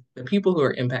the people who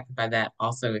are impacted by that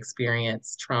also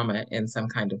experience trauma in some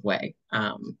kind of way.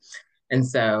 And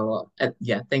so,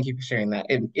 yeah, thank you for sharing that.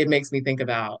 It makes me think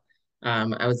about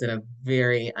I was in a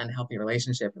very unhealthy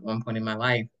relationship at one point in my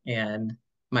life, and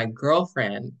my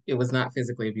girlfriend, it was not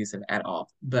physically abusive at all,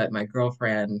 but my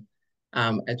girlfriend,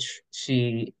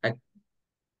 she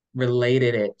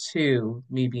related it to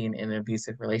me being in an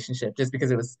abusive relationship just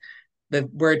because it was the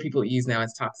word people use now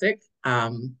is toxic.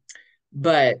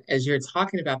 But as you're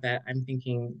talking about that, I'm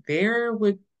thinking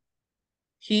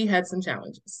he had some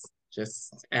challenges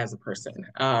just as a person.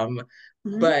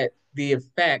 Mm-hmm. But the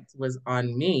effect was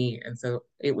on me. And so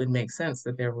it would make sense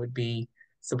that there would be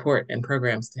support and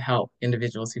programs to help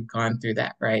individuals who've gone through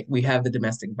that, right? We have the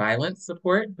domestic violence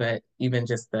support, but even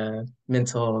just the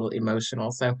mental,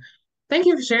 emotional. So thank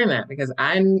you for sharing that because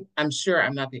I'm sure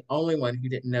I'm not the only one who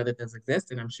didn't know that those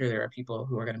exist. And I'm sure there are people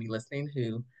who are going to be listening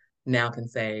who now can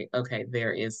say, okay,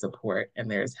 there is support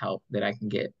and there's help that I can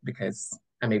get because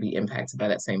I may be impacted by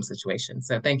that same situation.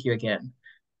 So thank you again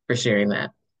for sharing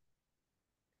that.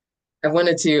 I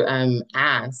wanted to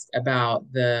ask about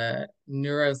the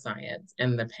neuroscience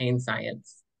and the pain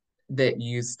science that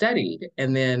you studied,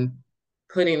 and then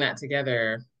putting that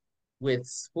together with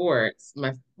sports.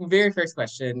 My very first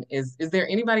question is there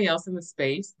anybody else in the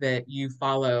space that you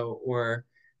follow or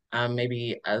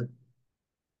maybe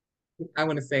I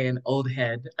want to say an old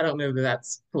head. I don't know that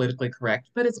that's politically correct,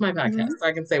 but it's my podcast, Mm-hmm. so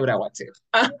I can say what I want to.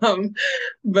 Um,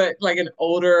 but like an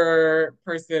older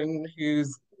person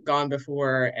who's gone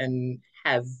before and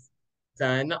has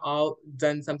done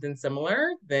something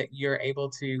similar that you're able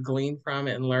to glean from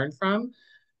and learn from,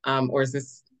 or is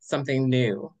this something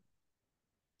new?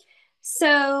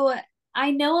 So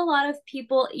I know a lot of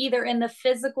people either in the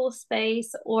physical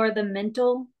space or the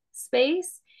mental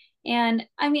space. And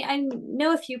I mean, I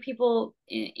know a few people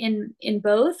in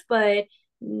both, but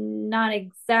not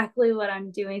exactly what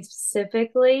I'm doing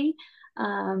specifically.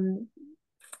 Um,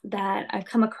 that I've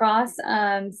come across.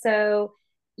 So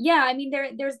yeah, I mean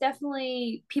there's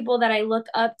definitely people that I look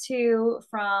up to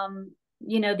from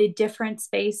the different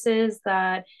spaces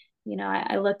that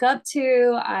I look up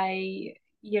to. I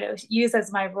use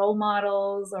as my role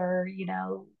models, or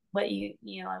what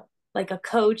like a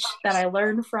coach that I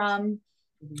learned from.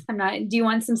 I'm not. Do you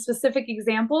want some specific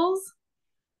examples?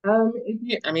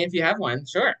 If you have one,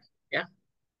 sure. Yeah.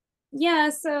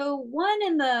 Yeah, so one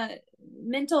in the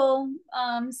mental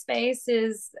space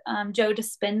is Joe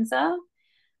Dispenza.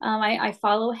 I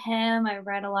follow him. I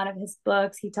read a lot of his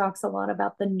books. He talks a lot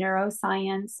about the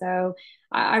neuroscience. So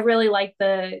I really like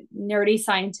the nerdy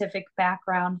scientific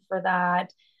background for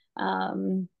that.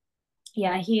 Um,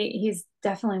 yeah, he's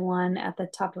definitely one at the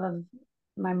top of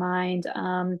my mind.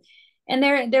 And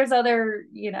there's other,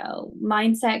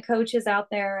 mindset coaches out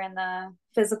there in the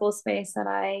physical space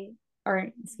or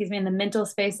excuse me, in the mental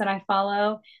space that I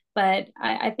follow. But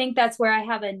I think that's where I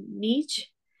have a niche,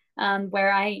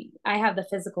 where I have the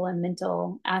physical and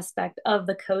mental aspect of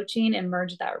the coaching and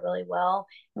merge that really well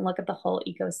and look at the whole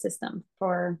ecosystem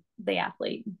for the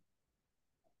athlete.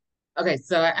 Okay,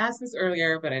 so I asked this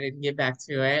earlier, but I didn't get back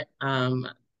to it.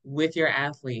 With your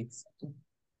athletes,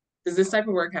 Does this type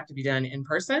of work have to be done in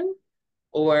person,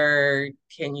 or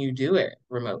can you do it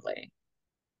remotely?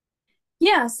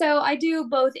 Yeah, so I do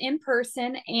both in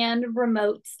person and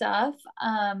remote stuff.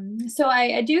 So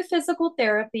I do physical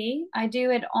therapy. I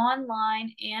do it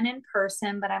online and in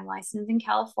person, but I'm licensed in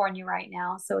California right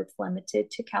now, so it's limited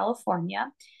to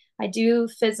California. I do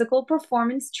physical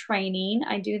performance training.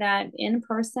 I do that in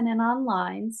person and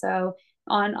online, so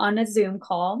on a Zoom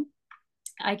call.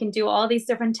 I can do all these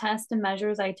different tests and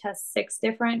measures. I test 6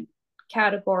 different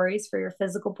categories for your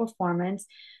physical performance: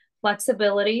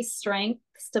 flexibility, strength,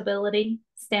 stability,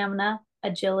 stamina,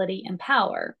 agility, and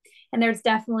power. And there's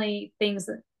definitely things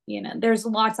that, there's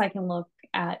lots I can look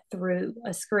at through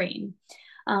a screen.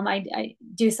 I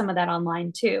do some of that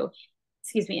online too,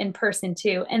 excuse me, in person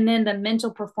too. And then the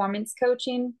mental performance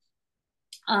coaching,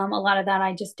 a lot of that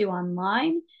I just do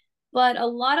online. But a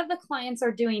lot of the clients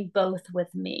are doing both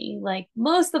with me. Like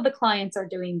most of the clients are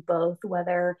doing both,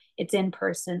 whether it's in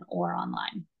person or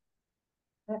online.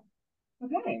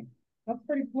 Okay, that's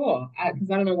pretty cool. Because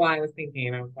I don't know why I was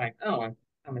thinking. I was like, oh,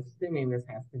 I'm assuming this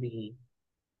has to be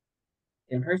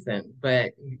in person,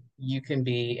 but you can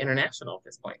be international at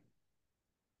this point.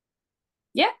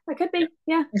 Yeah, it could be.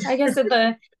 Yeah, I guess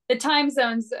that the time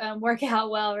zones work out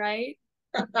well, right?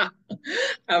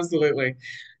 Absolutely.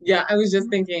 Yeah, I was just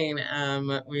thinking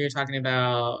when you were talking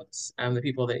about the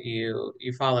people that you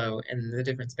follow in the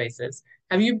different spaces.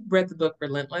 Have you read the book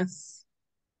Relentless?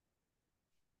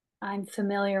 I'm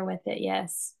familiar with it.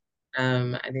 Yes.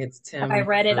 I think it's Have I Tim.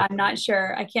 read it? I'm not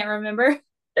sure. I can't remember.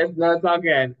 It's, no, it's all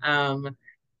good. I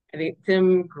think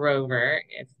Tim Grover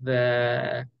is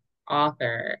the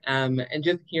author. And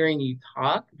just hearing you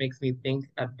talk makes me think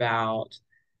about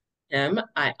him.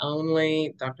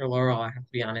 Dr. Laurel, I have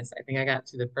to be honest, I think I got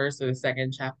to the first or the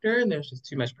second chapter and there's just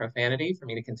too much profanity for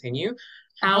me to continue.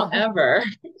 Oh. However,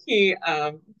 he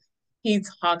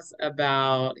talks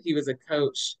about he was a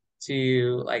coach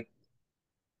to like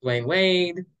Dwayne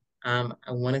Wade. I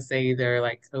want to say either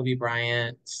like Kobe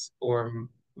Bryant or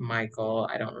Michael.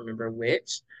 I don't remember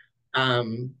which.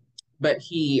 Um, but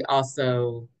he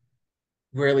also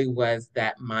really was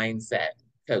that mindset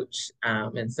coach.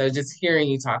 And so just hearing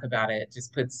you talk about it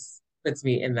just puts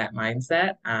me in that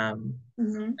mindset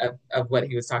Hmm. of what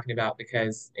he was talking about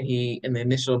because he in the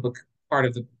initial book part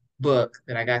of the book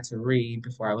that I got to read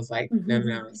before I was like, no, no,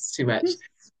 no, it's too much.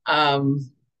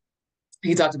 Um,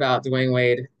 he talked about Dwayne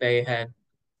Wade.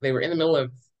 They were in the middle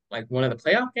of like one of the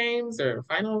playoff games or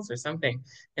finals or something,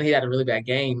 and he had a really bad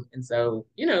game. And so,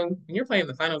 when you're playing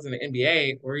the finals in the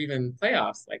NBA or even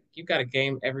playoffs, like you've got a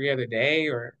game every other day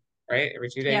or right every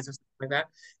two Yeah. days or something like that.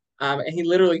 And he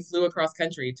literally flew across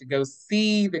country to go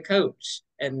see the coach,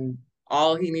 and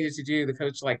all he needed to do, the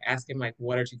coach like asked him like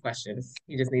one or two questions.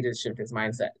 He just needed to shift his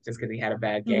mindset just because he had a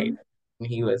bad game. Hmm. And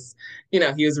he was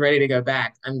ready to go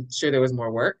back. I'm sure there was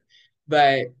more work,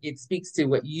 but it speaks to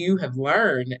what you have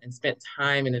learned and spent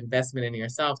time and investment in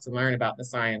yourself to learn about the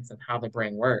science and how the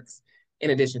brain works in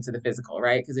addition to the physical,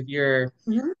 right? Because if you're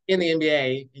Hmm. in the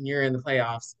NBA and you're in the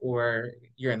playoffs or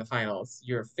you're in the finals,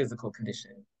 your physical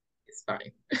condition is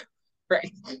fine,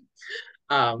 right?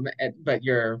 But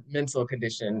your mental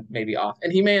condition may be off.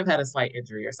 And he may have had a slight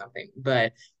injury or something,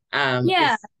 but Yeah.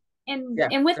 it's, yeah,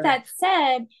 And with go ahead. that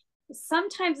said,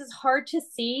 sometimes it's hard to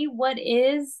see what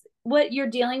you're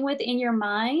dealing with in your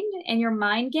mind and your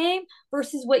mind game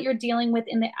versus what you're dealing with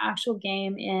in the actual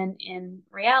game in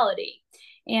reality.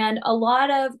 And a lot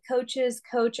of coaches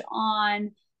coach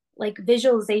on like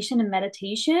visualization and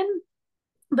meditation,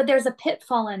 but there's a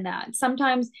pitfall in that.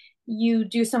 Sometimes you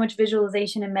do so much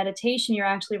visualization and meditation, you're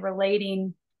actually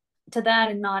relating to that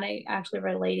and not actually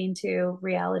relating to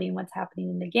reality and what's happening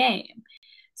in the game.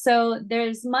 So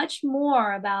there's much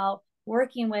more about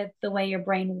working with the way your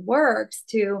brain works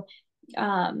to,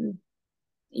 um,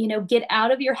 get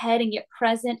out of your head and get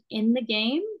present in the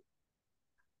game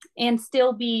and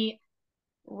still be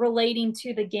relating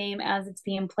to the game as it's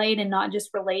being played and not just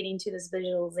relating to this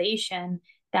visualization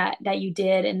that you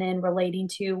did and then relating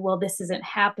to, well, this isn't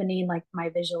happening like my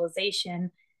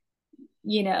visualization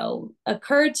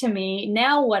occurred to me.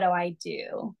 Now what do I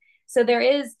do? So there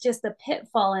is just a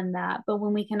pitfall in that. But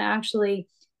when we can actually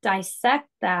dissect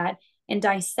that and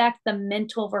dissect the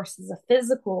mental versus the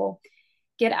physical,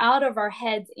 get out of our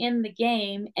heads in the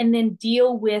game, and then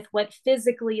deal with what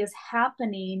physically is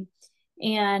happening,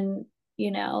 and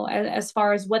as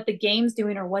far as what the game's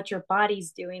doing or what your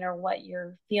body's doing or what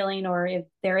you're feeling, or if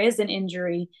there is an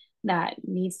injury that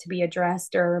needs to be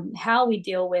addressed, or how we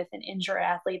deal with an injured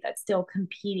athlete that's still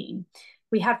competing.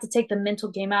 We have to take the mental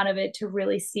game out of it to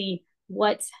really see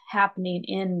what's happening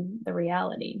in the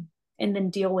reality and then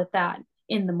deal with that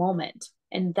in the moment.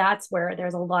 And that's where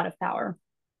there's a lot of power.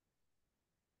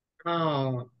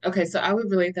 Oh, okay. So I would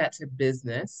relate that to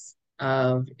business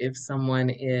of if someone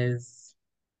is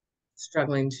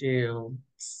struggling to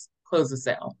close a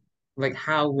sale, like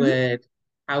Mhm.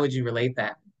 how would you relate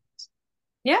that?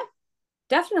 Yeah,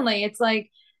 definitely. It's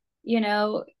like, you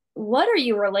know, what are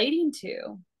you relating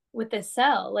to with this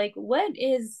cell? Like, what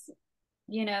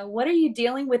are you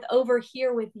dealing with over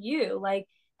here with you? Like,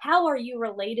 how are you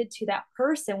related to that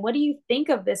person? What do you think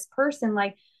of this person?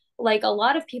 Like a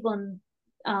lot of people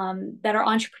that are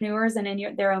entrepreneurs and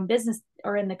in their own business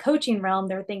or in the coaching realm,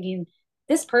 they're thinking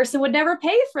this person would never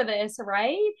pay for this,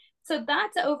 right? So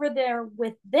that's over there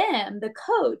with them, the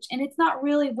coach, and it's not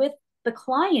really with the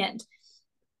client.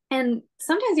 And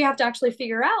sometimes you have to actually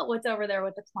figure out what's over there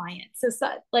with the client.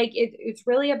 Like it's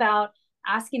really about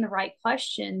asking the right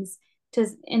questions to,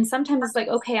 and sometimes it's like,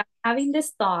 okay, I'm having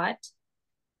this thought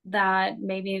that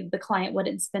maybe the client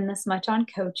wouldn't spend this much on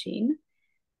coaching.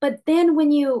 But then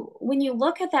when you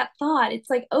look at that thought,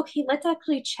 it's like, okay, let's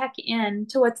actually check in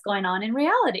to what's going on in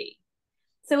reality.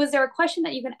 So is there a question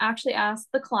that you can actually ask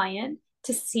the client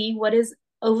to see what is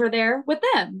over there with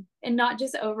them and not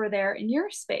just over there in your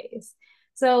space?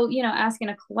 So, asking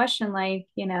a question like,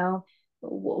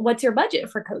 what's your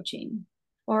budget for coaching?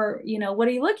 Or, what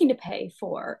are you looking to pay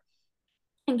for?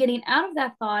 And getting out of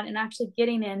that thought and actually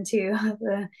getting into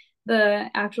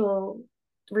the actual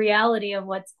reality of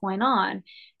what's going on.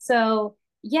 So,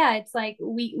 yeah, it's like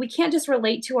we can't just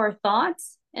relate to our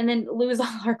thoughts and then lose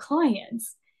all our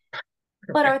clients,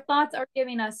 but our thoughts are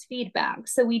giving us feedback.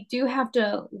 So we do have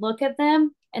to look at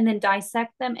them and then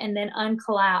dissect them and then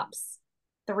uncollapse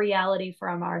the reality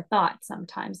from our thoughts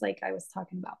sometimes, like I was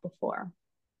talking about before.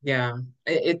 Yeah,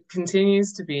 it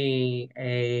continues to be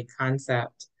a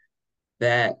concept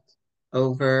that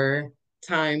over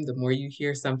time, the more you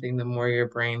hear something, the more your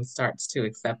brain starts to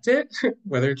accept it,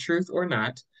 whether truth or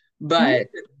not. Mm-hmm. But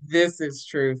this is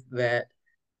truth that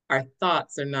our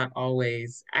thoughts are not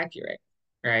always accurate,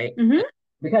 right? Mm-hmm.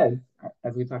 Because,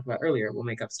 as we talked about earlier, we'll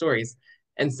make up stories.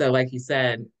 And so, like you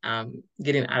said,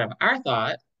 getting out of our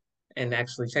thought and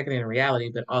actually checking in reality,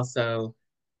 but also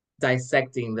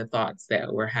dissecting the thoughts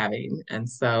that we're having. And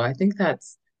so I think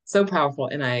that's so powerful.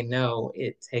 And I know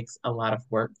it takes a lot of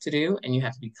work to do, and you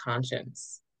have to be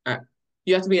conscious.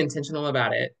 You have to be intentional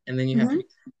about it, and then you have to Mm-hmm.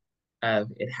 be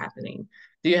of it happening.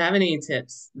 Do you have any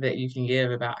tips that you can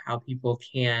give about how people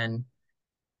can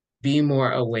be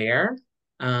more aware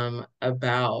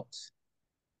about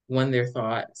one, their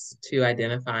thoughts, to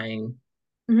identifying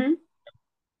Mm-hmm.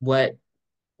 what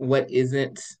what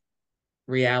isn't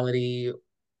reality,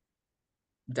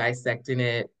 dissecting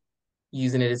it,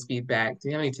 using it as feedback? Do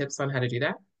you have any tips on how to do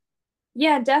that?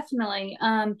 Yeah, definitely.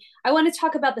 I want to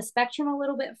talk about the spectrum a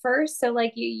little bit first. So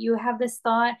like you have this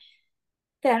thought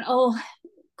that, oh,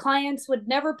 clients would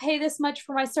never pay this much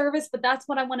for my service, but that's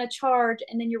what I want to charge.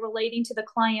 And then you're relating to the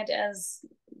client as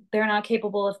they're not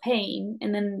capable of paying.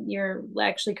 And then you're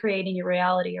actually creating your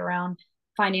reality around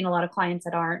finding a lot of clients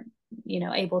that aren't,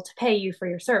 able to pay you for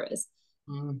your service.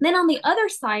 Mm, Then on the other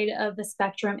side of the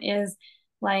spectrum is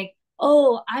like,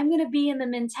 oh, I'm going to be in the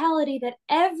mentality that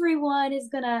I'm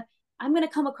going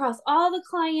to come across all the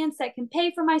clients that can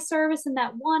pay for my service and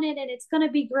that want it, and it's going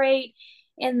to be great.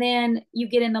 And then you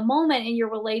get in the moment and you're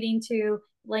relating to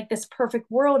like this perfect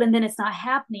world, and then it's not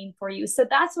happening for you. So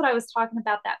that's what I was talking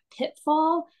about, that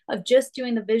pitfall of just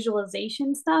doing the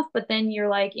visualization stuff, but then you're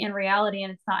like in reality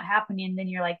and it's not happening. And then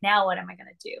you're like, now what am I going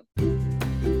to do?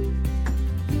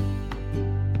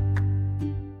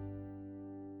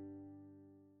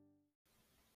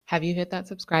 Have you hit that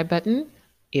subscribe button?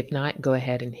 If not, go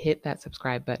ahead and hit that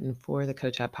subscribe button for the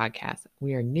Coach Up podcast.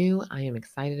 We are new. I am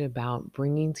excited about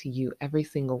bringing to you every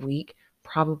single week,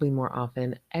 probably more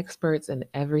often, experts in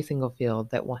every single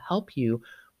field that will help you.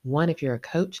 One, if you're a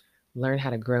coach, learn how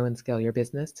to grow and scale your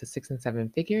business to 6 and 7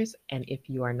 figures. And if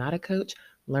you are not a coach,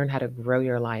 learn how to grow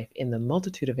your life in the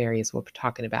multitude of areas we're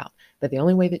talking about. But the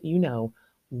only way that you know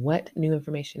what new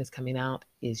information is coming out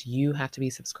is you have to be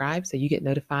subscribed so you get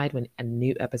notified when a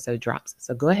new episode drops.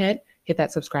 So go ahead, hit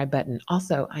that subscribe button.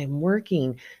 Also, I'm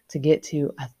working to get to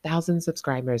 1,000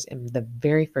 subscribers in the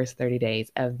very first 30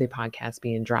 days of the podcast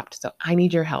being dropped. So I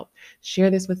need your help. Share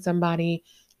this with somebody.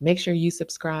 Make sure you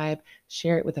subscribe.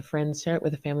 Share it with a friend. Share it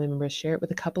with a family member. Share it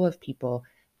with a couple of people.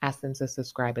 Ask them to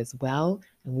subscribe as well.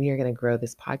 And we are going to grow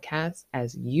this podcast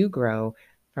as you grow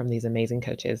from these amazing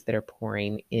coaches that are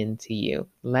pouring into you.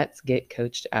 Let's get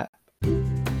coached up.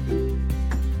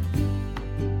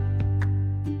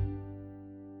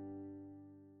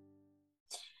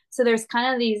 So there's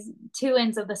kind of these two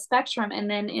ends of the spectrum, and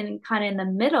then in kind of in the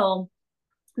middle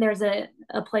there's a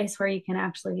place where you can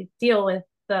actually deal with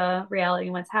the reality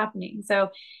and what's happening. So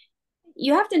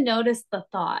you have to notice the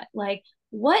thought, like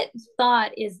what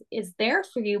thought is there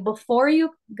for you before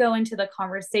you go into the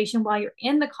conversation. While you're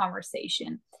in the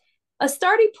conversation, a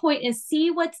starting point is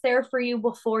see what's there for you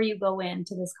before you go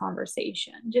into this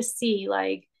conversation. Just see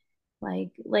like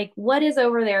what is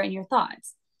over there in your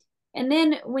thoughts. And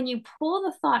then when you pull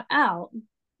the thought out,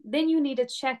 then you need to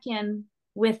check in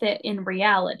with it in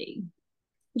reality.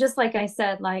 Just like I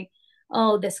said, like,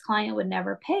 oh, this client would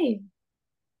never pay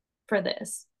for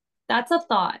this. That's a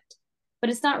thought, but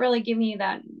it's not really giving you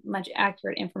that much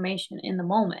accurate information in the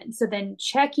moment. So then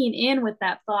checking in with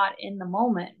that thought in the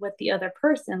moment with the other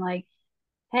person, like,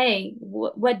 hey,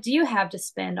 what do you have to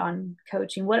spend on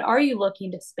coaching? What are you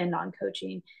looking to spend on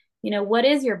coaching? What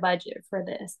is your budget for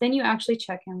this? Then you actually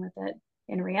check in with it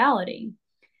in reality.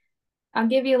 I'll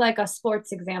give you like a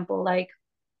sports example. Like,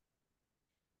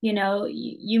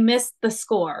 you missed the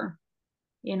score,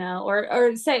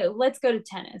 or say, let's go to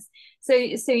tennis. So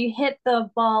you hit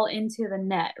the ball into the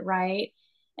net, right?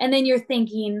 And then you're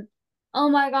thinking, oh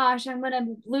my gosh, I'm going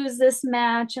to lose this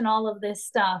match and all of this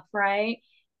stuff, right?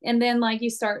 And then like you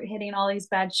start hitting all these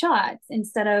bad shots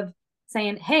instead of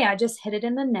saying, hey, I just hit it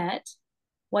in the net.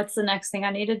 What's the next thing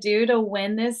I need to do to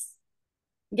win this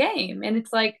game? And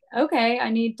it's like, okay, I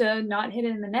need to not hit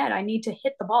it in the net. I need to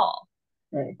hit the ball.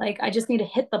 Right. Like I just need to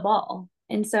hit the ball.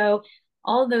 And so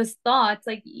all those thoughts,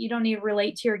 like you don't need to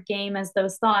relate to your game as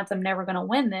those thoughts, I'm never going to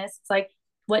win this. It's like,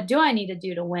 what do I need to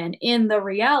do to win in the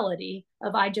reality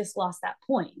of I just lost that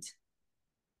point?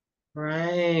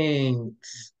 Right.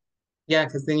 Yeah,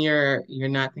 because then you're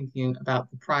not thinking about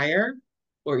the prior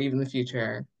or even the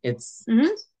future. It's Mm-hmm.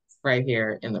 right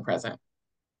here in the present.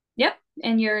 Yep.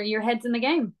 And your head's in the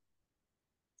game.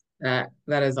 That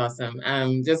is awesome.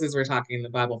 Just as we're talking, the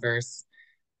Bible verse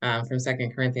from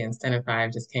Second Corinthians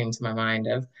 10:5 just came to my mind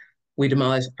of we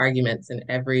demolish arguments and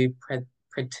every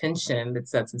pretension that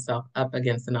sets itself up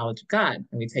against the knowledge of God,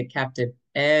 and we take captive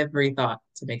every thought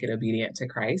to make it obedient to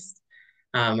Christ.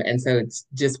 And so it's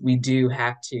just we do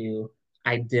have to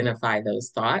identify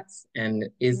those thoughts. And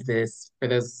is this for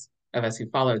those of us who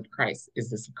followed Christ?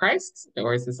 Is this Christ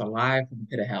or is this a lie from the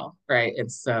pit of hell? Right.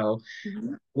 And so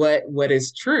Mm-hmm. what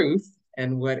is truth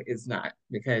and what is not,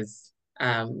 because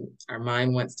our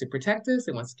mind wants to protect us,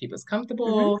 it wants to keep us Mm-hmm.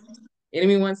 comfortable,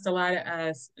 enemy wants to lie to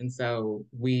us, and so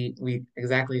we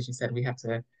exactly as you said, we have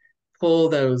to pull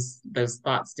those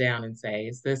thoughts down and say,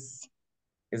 is this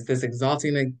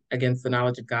exalting against the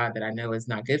knowledge of God that I know is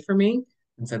not good for me?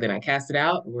 And so then I cast it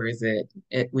out, or is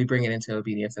we bring it into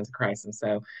obedience into Christ? And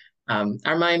so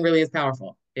our mind really is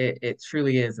powerful. It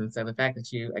truly is. And so the fact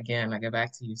that again, I go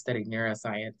back to you studying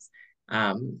neuroscience,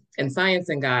 and science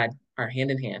and God are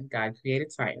hand in hand. God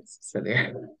created science. So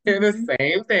they're the Mm-hmm.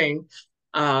 same thing.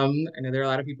 I know there are a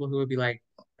lot of people who would be like,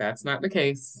 that's not the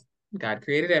case. God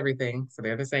created everything. So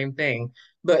they're the same thing.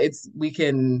 But we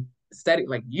can study,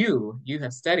 like you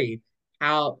have studied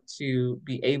how to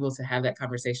be able to have that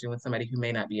conversation with somebody who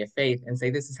may not be of faith and say,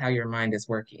 this is how your mind is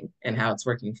working and how it's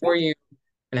working for Yep. you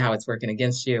and how it's working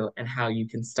against you and how you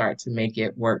can start to make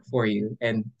it work for you.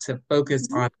 And to focus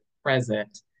Mm-hmm. on the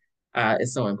present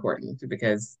is so important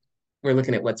because we're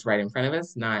looking at what's right in front of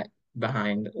us, not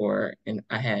behind or in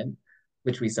ahead,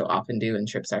 which we so often do and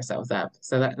trips ourselves up.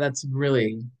 So that's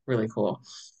really, really cool.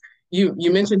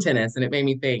 You mentioned tennis, and it made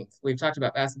me think. We've talked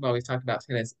about basketball, we've talked about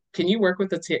tennis. Can you work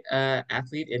with a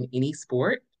athlete in any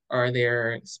sport? Or are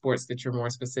there sports that you're more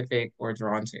specific or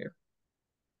drawn to?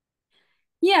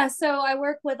 Yeah, so I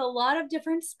work with a lot of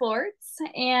different sports,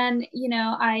 and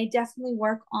I definitely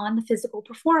work on the physical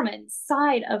performance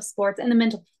side of sports and the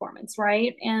mental performance,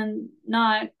 right? And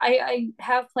not, I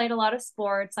have played a lot of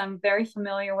sports. I'm very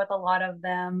familiar with a lot of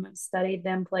them, I've studied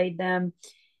them, played them,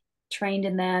 trained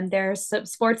in them. There's some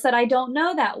sports that I don't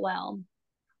know that well,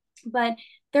 but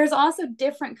there's also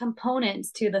different components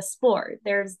to the sport.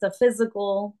 There's the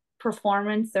physical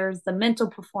performance, there's the mental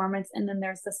performance, and then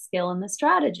there's the skill and the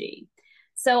strategy.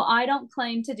 So I don't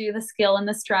claim to do the skill and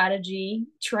the strategy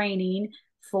training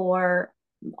for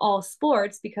all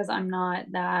sports because I'm not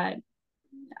that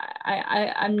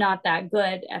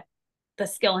good at the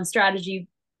skill and strategy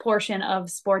portion of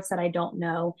sports that I don't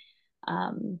know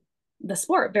um, the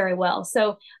sport very well.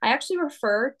 So I actually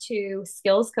refer to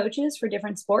skills coaches for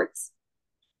different sports,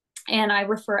 and I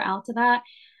refer out to that.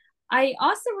 I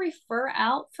also refer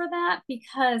out for that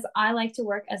because I like to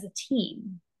work as a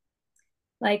team.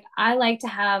 Like I like to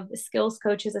have skills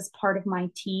coaches as part of my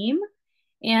team,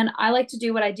 and I like to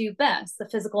do what I do best, the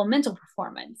physical and mental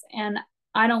performance. And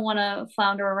I don't want to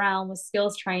flounder around with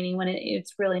skills training when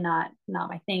it's really not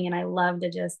my thing. And I love to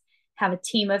just have a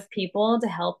team of people to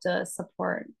help to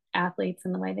support athletes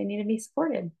in the way they need to be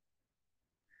supported.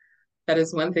 That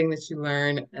is one thing that you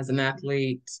learn as an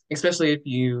athlete, especially if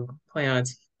you play on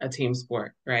a team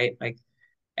sport, right? Like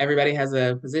everybody has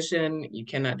a position. You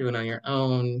cannot do it on your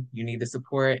own. You need the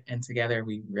support, and together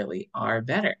we really are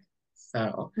better.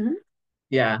 So Mhm.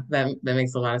 yeah, that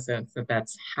makes a lot of sense that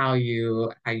that's how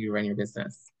you run your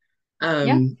business.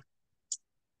 Yeah. Um,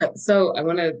 so I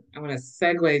want to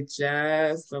segue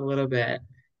just a little bit,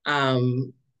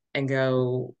 um, and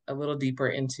go a little deeper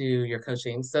into your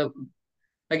coaching. So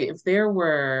like if there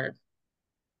were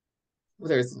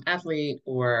whether it's an athlete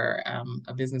or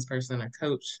a business person, a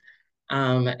coach,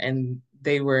 and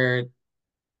they were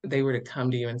to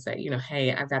come to you and say,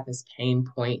 hey, I've got this pain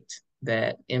point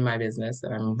that in my business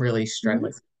that I'm really Mhm.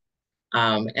 struggling.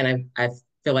 And I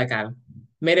feel like I've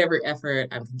made every effort.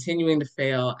 I'm continuing to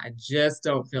fail. I just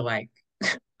don't feel like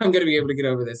I'm going to be able to get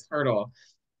over this hurdle.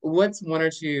 What's one or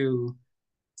two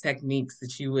techniques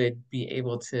that you would be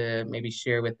able to maybe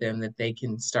share with them that they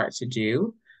can start to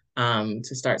do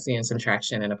to start seeing some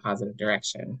traction in a positive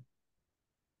direction?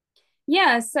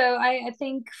 Yeah, so I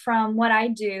think from what I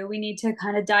do, we need to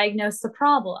kind of diagnose the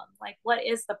problem. Like, what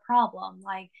is the problem?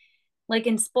 Like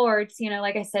in sports,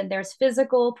 like I said, there's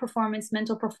physical performance,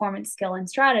 mental performance, skill, and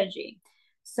strategy.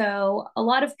 So a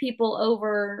lot of people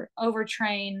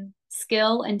overtrain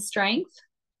skill and strength,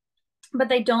 but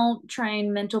they don't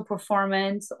train mental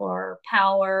performance or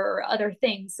power or other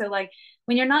things. So like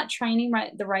when you're not training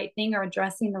the right thing or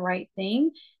addressing the right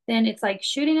thing, then it's like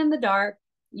shooting in the dark.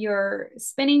 You're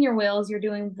spinning your wheels. You're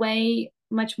doing way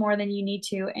much more than you need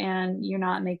to, and you're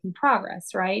not making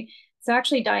progress, right? So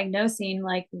actually diagnosing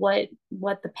like what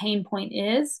the pain point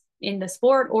is in the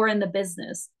sport or in the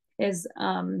business is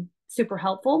super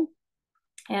helpful.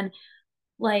 And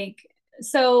like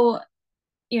so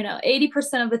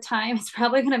 80% of the time, it's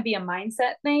probably going to be a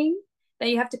mindset thing that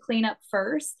you have to clean up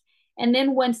first. And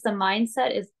then once the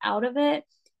mindset is out of it,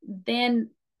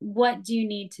 then what do you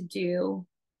need to do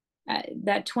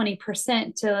that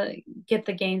 20% to get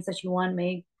the gains that you want,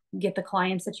 may get the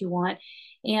clients that you want.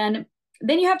 And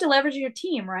then you have to leverage your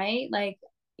team, right? Like,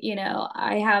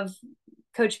 I have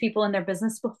coached people in their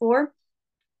business before,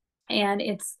 and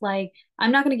it's like,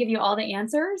 I'm not going to give you all the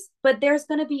answers, but there's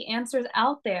going to be answers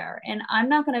out there. And I'm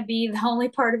not going to be the only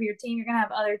part of your team. You're going to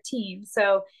have other teams.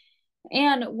 So,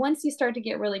 and once you start to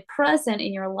get really present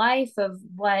in your life of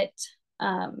what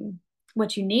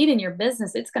you need in your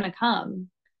business, it's going to come.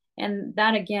 And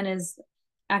that again is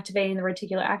activating the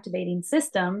reticular activating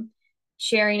system,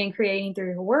 sharing and creating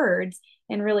through your words,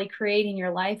 and really creating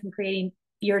your life and creating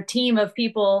your team of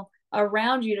people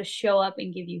around you to show up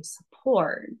and give you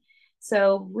support.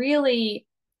 So really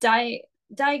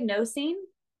diagnosing,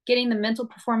 getting the mental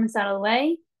performance out of the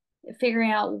way,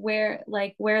 figuring out where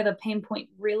the pain point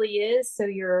really is, so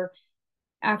you're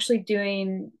actually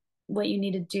doing what you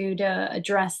need to do to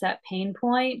address that pain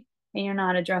point, and you're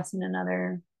not addressing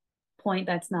another point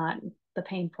that's not the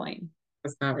pain point.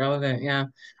 That's not relevant. Yeah.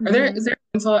 Is Mm-hmm. there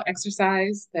a mental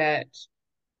exercise that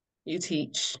you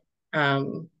teach?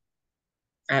 Um,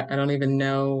 I don't even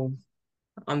know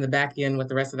on the back end what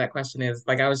the rest of that question is.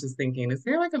 Like I was just thinking, is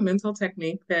there like a mental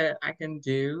technique that I can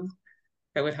do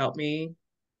that would help me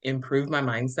improve my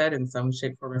mindset in some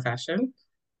shape, form, or fashion?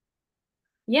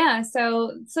 Yeah,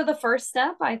 so the first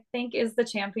step I think is the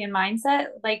champion mindset.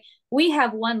 Like, we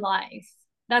have one life.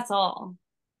 That's all.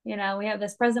 We have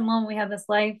this present moment, we have this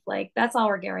life, like that's all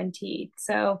we're guaranteed.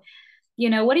 So,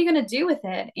 what are you going to do with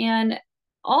it? And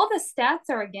all the stats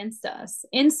are against us.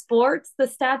 In sports, the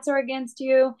stats are against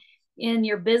you. In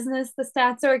your business, the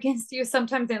stats are against you.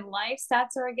 Sometimes in life,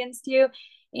 stats are against you.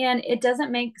 And it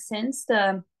doesn't make sense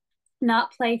to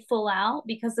not play full out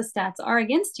because the stats are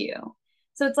against you.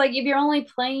 So it's like if you're only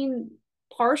playing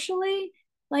partially,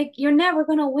 like you're never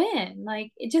going to win.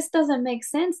 Like it just doesn't make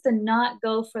sense to not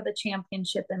go for the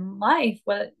championship in life,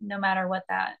 no matter what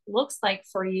that looks like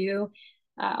for you.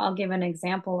 I'll give an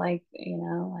example, like,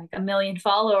 like 1 million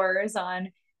followers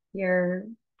on your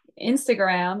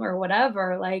Instagram or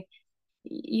whatever. Like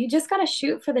you just got to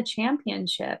shoot for the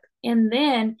championship. And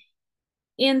then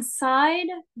inside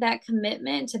that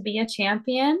commitment to be a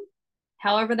champion,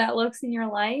 however that looks in your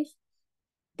life,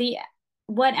 the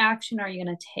what action are you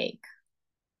going to take?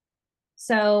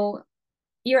 So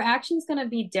your action is going to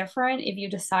be different if you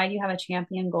decide you have a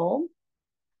champion goal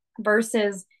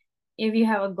versus if you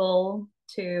have a goal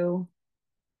to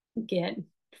get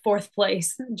fourth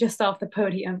place just off the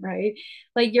podium, right?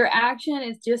 Like your action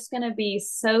is just going to be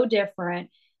so different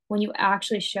when you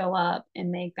actually show up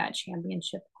and make that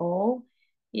championship goal.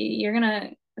 You're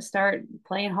going to start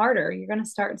playing harder. You're going to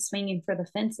start swinging for the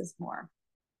fences more.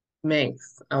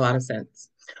 Makes a lot of sense.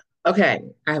 Okay,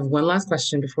 I have one last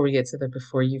question before we get to the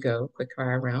before you go quick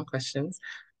fire round questions.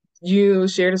 You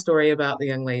shared a story about the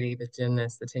young lady, the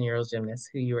gymnast, the 10-year-old gymnast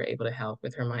who you were able to help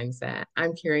with her mindset.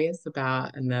 I'm curious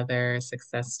about another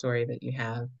success story that you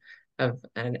have of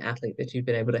an athlete that you've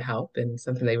been able to help and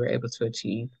something they were able to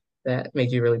achieve that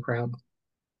made you really proud.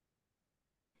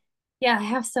 Yeah, I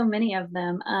have so many of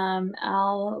them.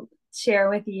 I'll share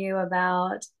with you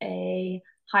about a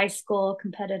high school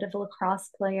competitive lacrosse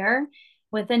player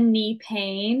with a knee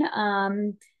pain,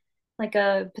 like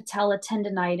a patella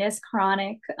tendonitis,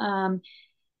 chronic.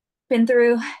 Been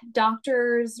through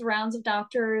rounds of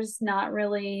doctors, not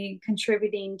really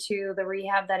contributing to the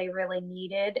rehab that he really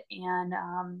needed.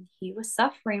 And he was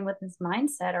suffering with his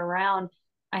mindset around,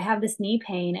 I have this knee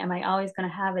pain. Am I always going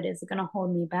to have it? Is it going to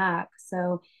hold me back?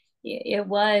 So it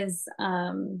was,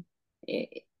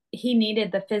 it, he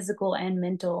needed the physical and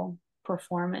mental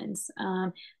performance.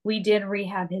 We did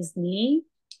rehab his knee,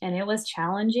 and it was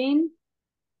challenging.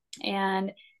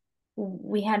 And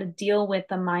we had to deal with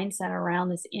the mindset around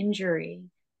this injury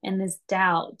and this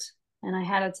doubt. And I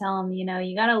had to tell him, you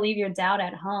got to leave your doubt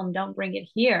at home. Don't bring it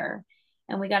here.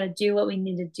 And we got to do what we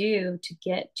need to do to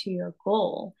get to your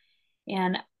goal.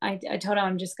 And I told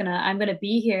him, I'm going to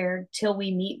be here till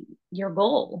we meet your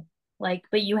goal. Like,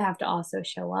 but you have to also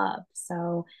show up.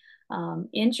 So,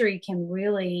 injury can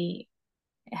really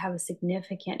have a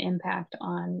significant impact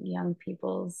on young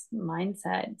people's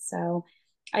mindset. So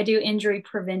I do injury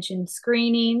prevention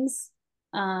screenings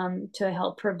to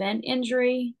help prevent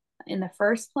injury in the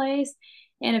first place.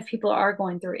 And if people are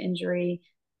going through injury,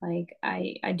 like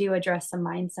I do address the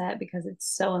mindset because it's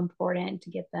so important to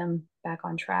get them back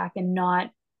on track and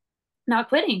not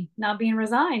quitting, not being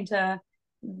resigned to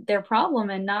their problem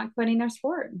and not quitting their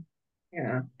sport.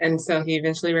 Yeah. And so he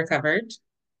eventually recovered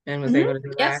and was Mm-hmm. able to go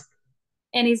Yep. back.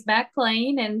 And he's back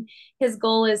playing, and his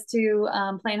goal is to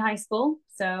play in high school.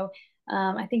 So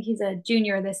I think he's a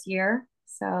junior this year.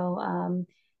 So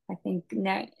I think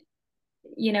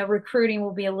recruiting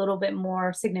will be a little bit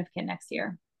more significant next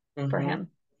year for Hmm.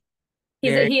 him.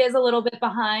 Very He is a little bit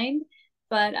behind,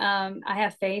 but I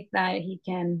have faith that he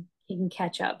can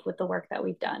catch up with the work that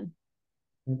we've done.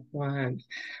 fun.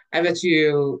 I bet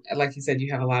you, like you said,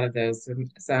 you have a lot of those.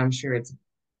 So I'm sure it's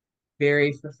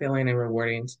very fulfilling and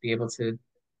rewarding to be able to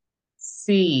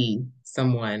see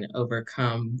someone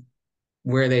overcome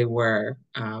where they were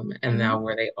and Mm-hmm. now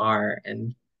where they are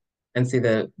and see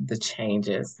the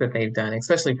changes that they've done,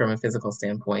 especially from a physical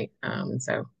standpoint. And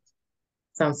so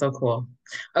sounds so cool.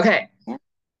 Okay. Yeah,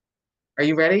 Are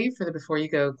you ready for the before you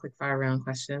go quick fire round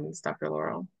questions, Dr.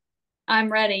 Laurel?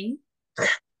 I'm ready.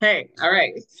 Hey, all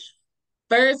right.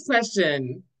 First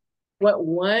question. What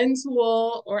one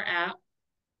tool or app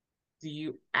do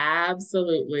you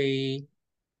absolutely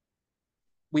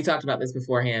we talked about this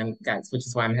beforehand, guys, which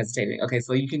is why I'm hesitating. Okay,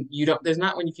 so you don't, there's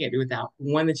not one you can't do without.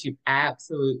 One that you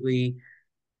absolutely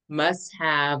must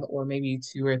have, or maybe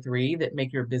two or three that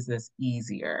make your business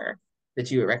easier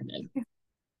that you would recommend.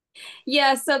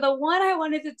 Yeah, so the one I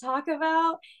wanted to talk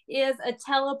about is a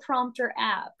teleprompter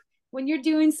app. When you're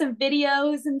doing some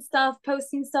videos and stuff,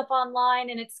 posting stuff online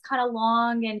and it's kind of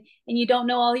long and you don't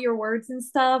know all your words and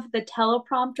stuff, the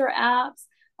teleprompter apps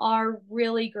are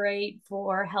really great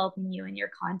for helping you in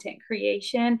your content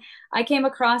creation. I came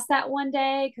across that one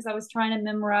day because I was trying to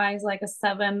memorize like a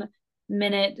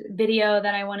 7-minute video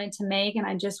that I wanted to make and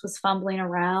I just was fumbling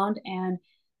around and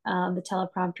the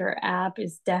teleprompter app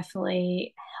is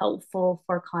definitely helpful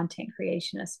for content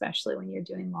creation, especially when you're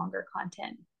doing longer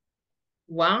content.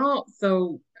 Wow.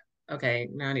 So, okay,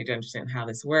 now I need to understand how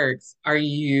this works. Are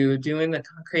you doing the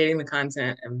creating the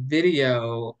content and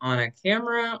video on a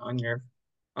camera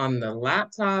on the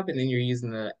laptop, and then you're using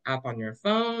the app on your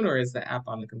phone, or is the app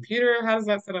on the computer? How does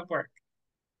that setup work?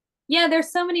 Yeah,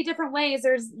 there's so many different ways.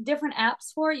 There's different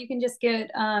apps for it. You can just get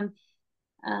a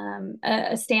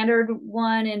standard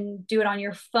one and do it on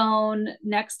your phone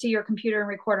next to your computer and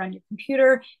record on your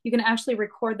computer. You can actually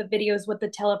record the videos with the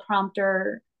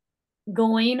teleprompter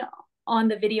going on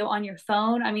the video on your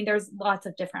phone. I mean, there's lots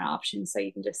of different options, so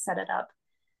you can just set it up.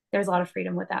 There's a lot of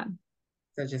freedom with that.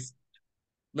 So just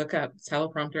look up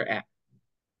teleprompter app.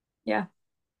 Yeah.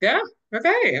 Yeah.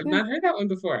 Okay. I've Yeah. not heard that one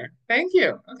before. Thank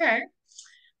you. Okay.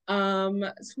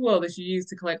 Tool that you use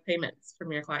to collect payments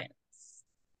from your clients.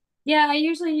 Yeah, I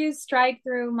usually use Stripe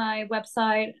through my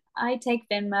website. I take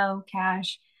Venmo,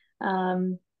 cash.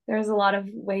 There's a lot of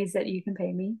ways that you can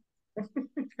pay me.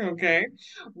 Okay.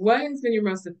 What has been your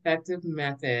most effective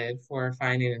method for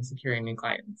finding and securing new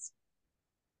clients?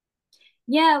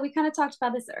 Yeah, we kind of talked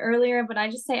about this earlier, but I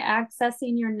just say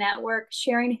accessing your network,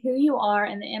 sharing who you are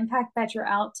and the impact that you're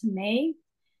out to make.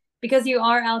 because you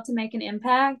are out to make an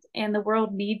impact and the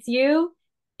world needs you,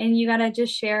 and you got to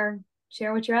just share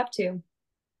what you're up to.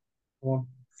 Cool.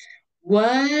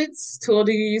 What tool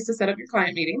do you use to set up your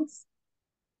client meetings?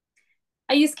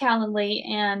 I use Calendly,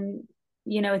 and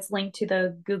it's linked to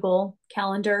the Google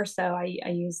Calendar, so I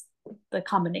use the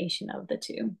combination of the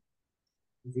two.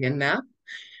 Easy enough.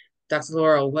 Dr.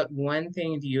 Laurel, what one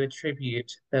thing do you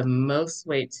attribute the most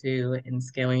weight to in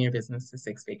scaling your business to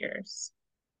six figures?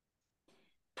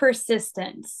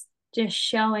 Persistence, just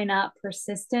showing up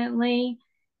persistently,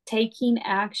 taking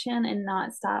action, and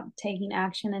not stop taking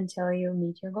action until you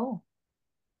meet your goal.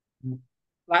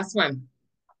 Last one.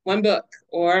 One book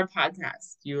or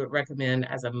podcast you would recommend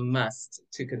as a must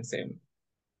to consume.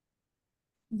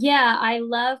 Yeah, I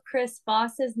love Chris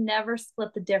Voss's Never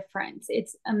Split the Difference.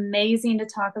 It's amazing to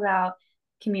talk about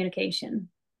communication.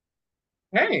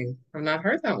 Hey, I've not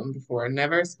heard that one before.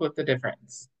 Never split the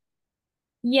difference.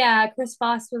 Yeah, Chris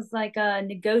Voss was like a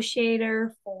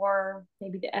negotiator for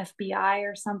maybe the FBI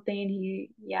or something.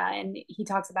 And he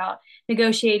talks about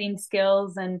negotiating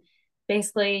skills and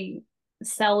basically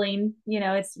selling.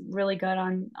 It's really good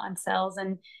on sales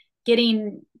and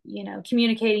getting,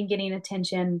 communicating, getting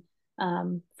attention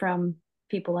from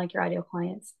people like your ideal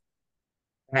clients.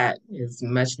 That is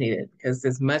much needed because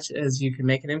as much as you can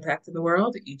make an impact in the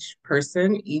world, each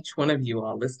person, each one of you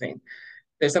all listening,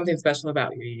 there's something special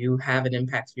about you. You have an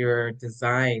impact. You're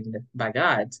designed by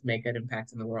God to make an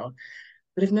impact in the world.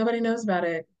 But if nobody knows about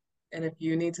it, and if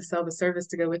you need to sell the service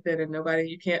to go with it, and nobody,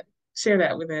 you can't share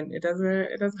that with it, it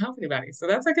doesn't help anybody. So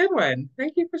that's a good one.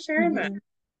 Thank you for sharing that. Mhm.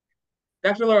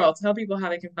 Dr. Laurel, tell people how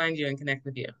they can find you and connect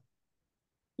with you.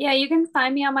 Yeah, you can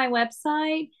find me on my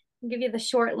website. I'll give you the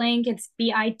short link. It's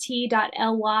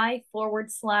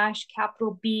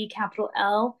bit.ly/capital B, capital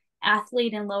L,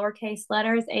 athlete in lowercase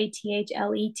letters,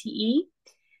 ATHLETE.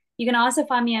 You can also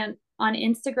find me on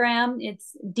Instagram.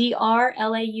 It's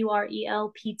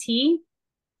DRLAURELPT.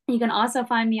 You can also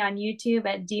find me on YouTube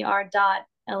at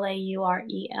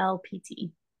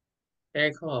dr.laurelpt.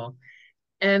 Very cool.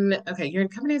 And okay, your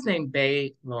company's name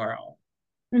Bay Laurel.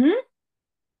 Mm-hmm.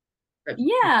 But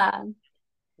Yeah. what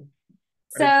is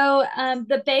So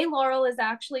the Bay Laurel is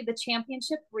actually the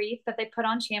championship wreath that they put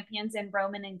on champions in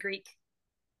Roman and Greek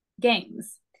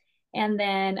games. And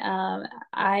then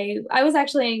I was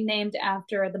actually named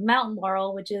after the mountain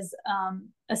laurel, which is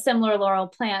a similar laurel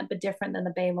plant, but different than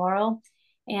the Bay Laurel.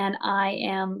 And I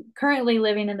am currently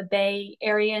living in the Bay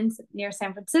Area near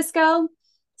San Francisco.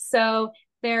 So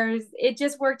it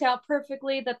just worked out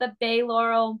perfectly that the Bay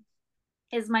Laurel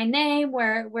is my name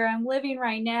where I'm living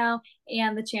right now,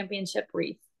 and the championship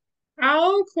wreath.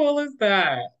 How cool is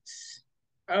that?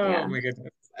 Oh Yeah. my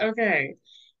goodness. Okay.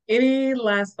 Any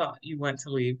last thought you want to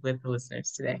leave with the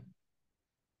listeners today?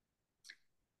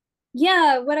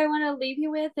 Yeah, what I want to leave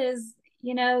you with is,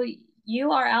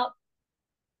 you are out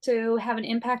to have an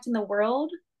impact in the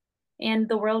world, and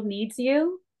the world needs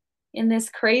you in this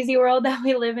crazy world that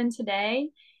we live in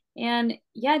today. And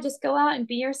yeah, just go out and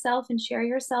be yourself and share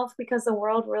yourself, because the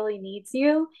world really needs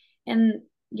you. And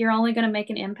you're only going to make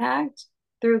an impact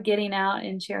through getting out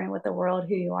and sharing with the world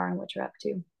who you are and what you're up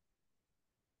to.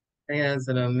 It is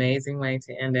an amazing way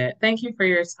to end it. Thank you for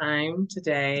your time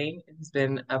today. It has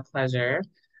been a pleasure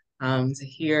to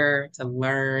hear, to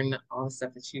learn all the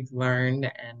stuff that you've learned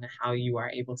and how you are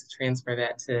able to transfer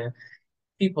that to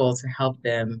people to help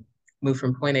them move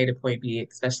from point A to point B,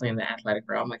 especially in the athletic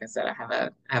realm. Like I said, I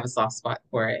have a soft spot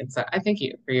for it. And so I thank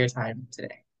you for your time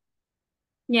today.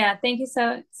 Yeah, thank you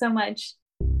so much.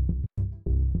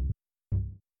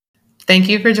 Thank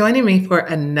you for joining me for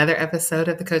another episode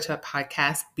of the Coach Up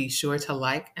Podcast. Be sure to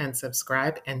like and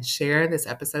subscribe and share this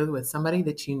episode with somebody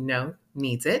that you know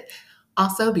needs it.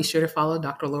 Also, be sure to follow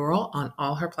Dr. Laurel on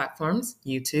all her platforms: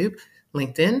 YouTube,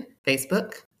 LinkedIn,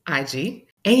 Facebook, IG,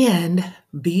 and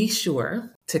be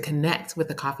sure to connect with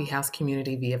the Coffee House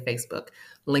community via Facebook.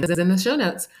 Links in the show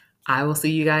notes. I will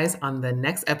see you guys on the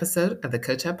next episode of the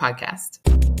Coach Up Podcast.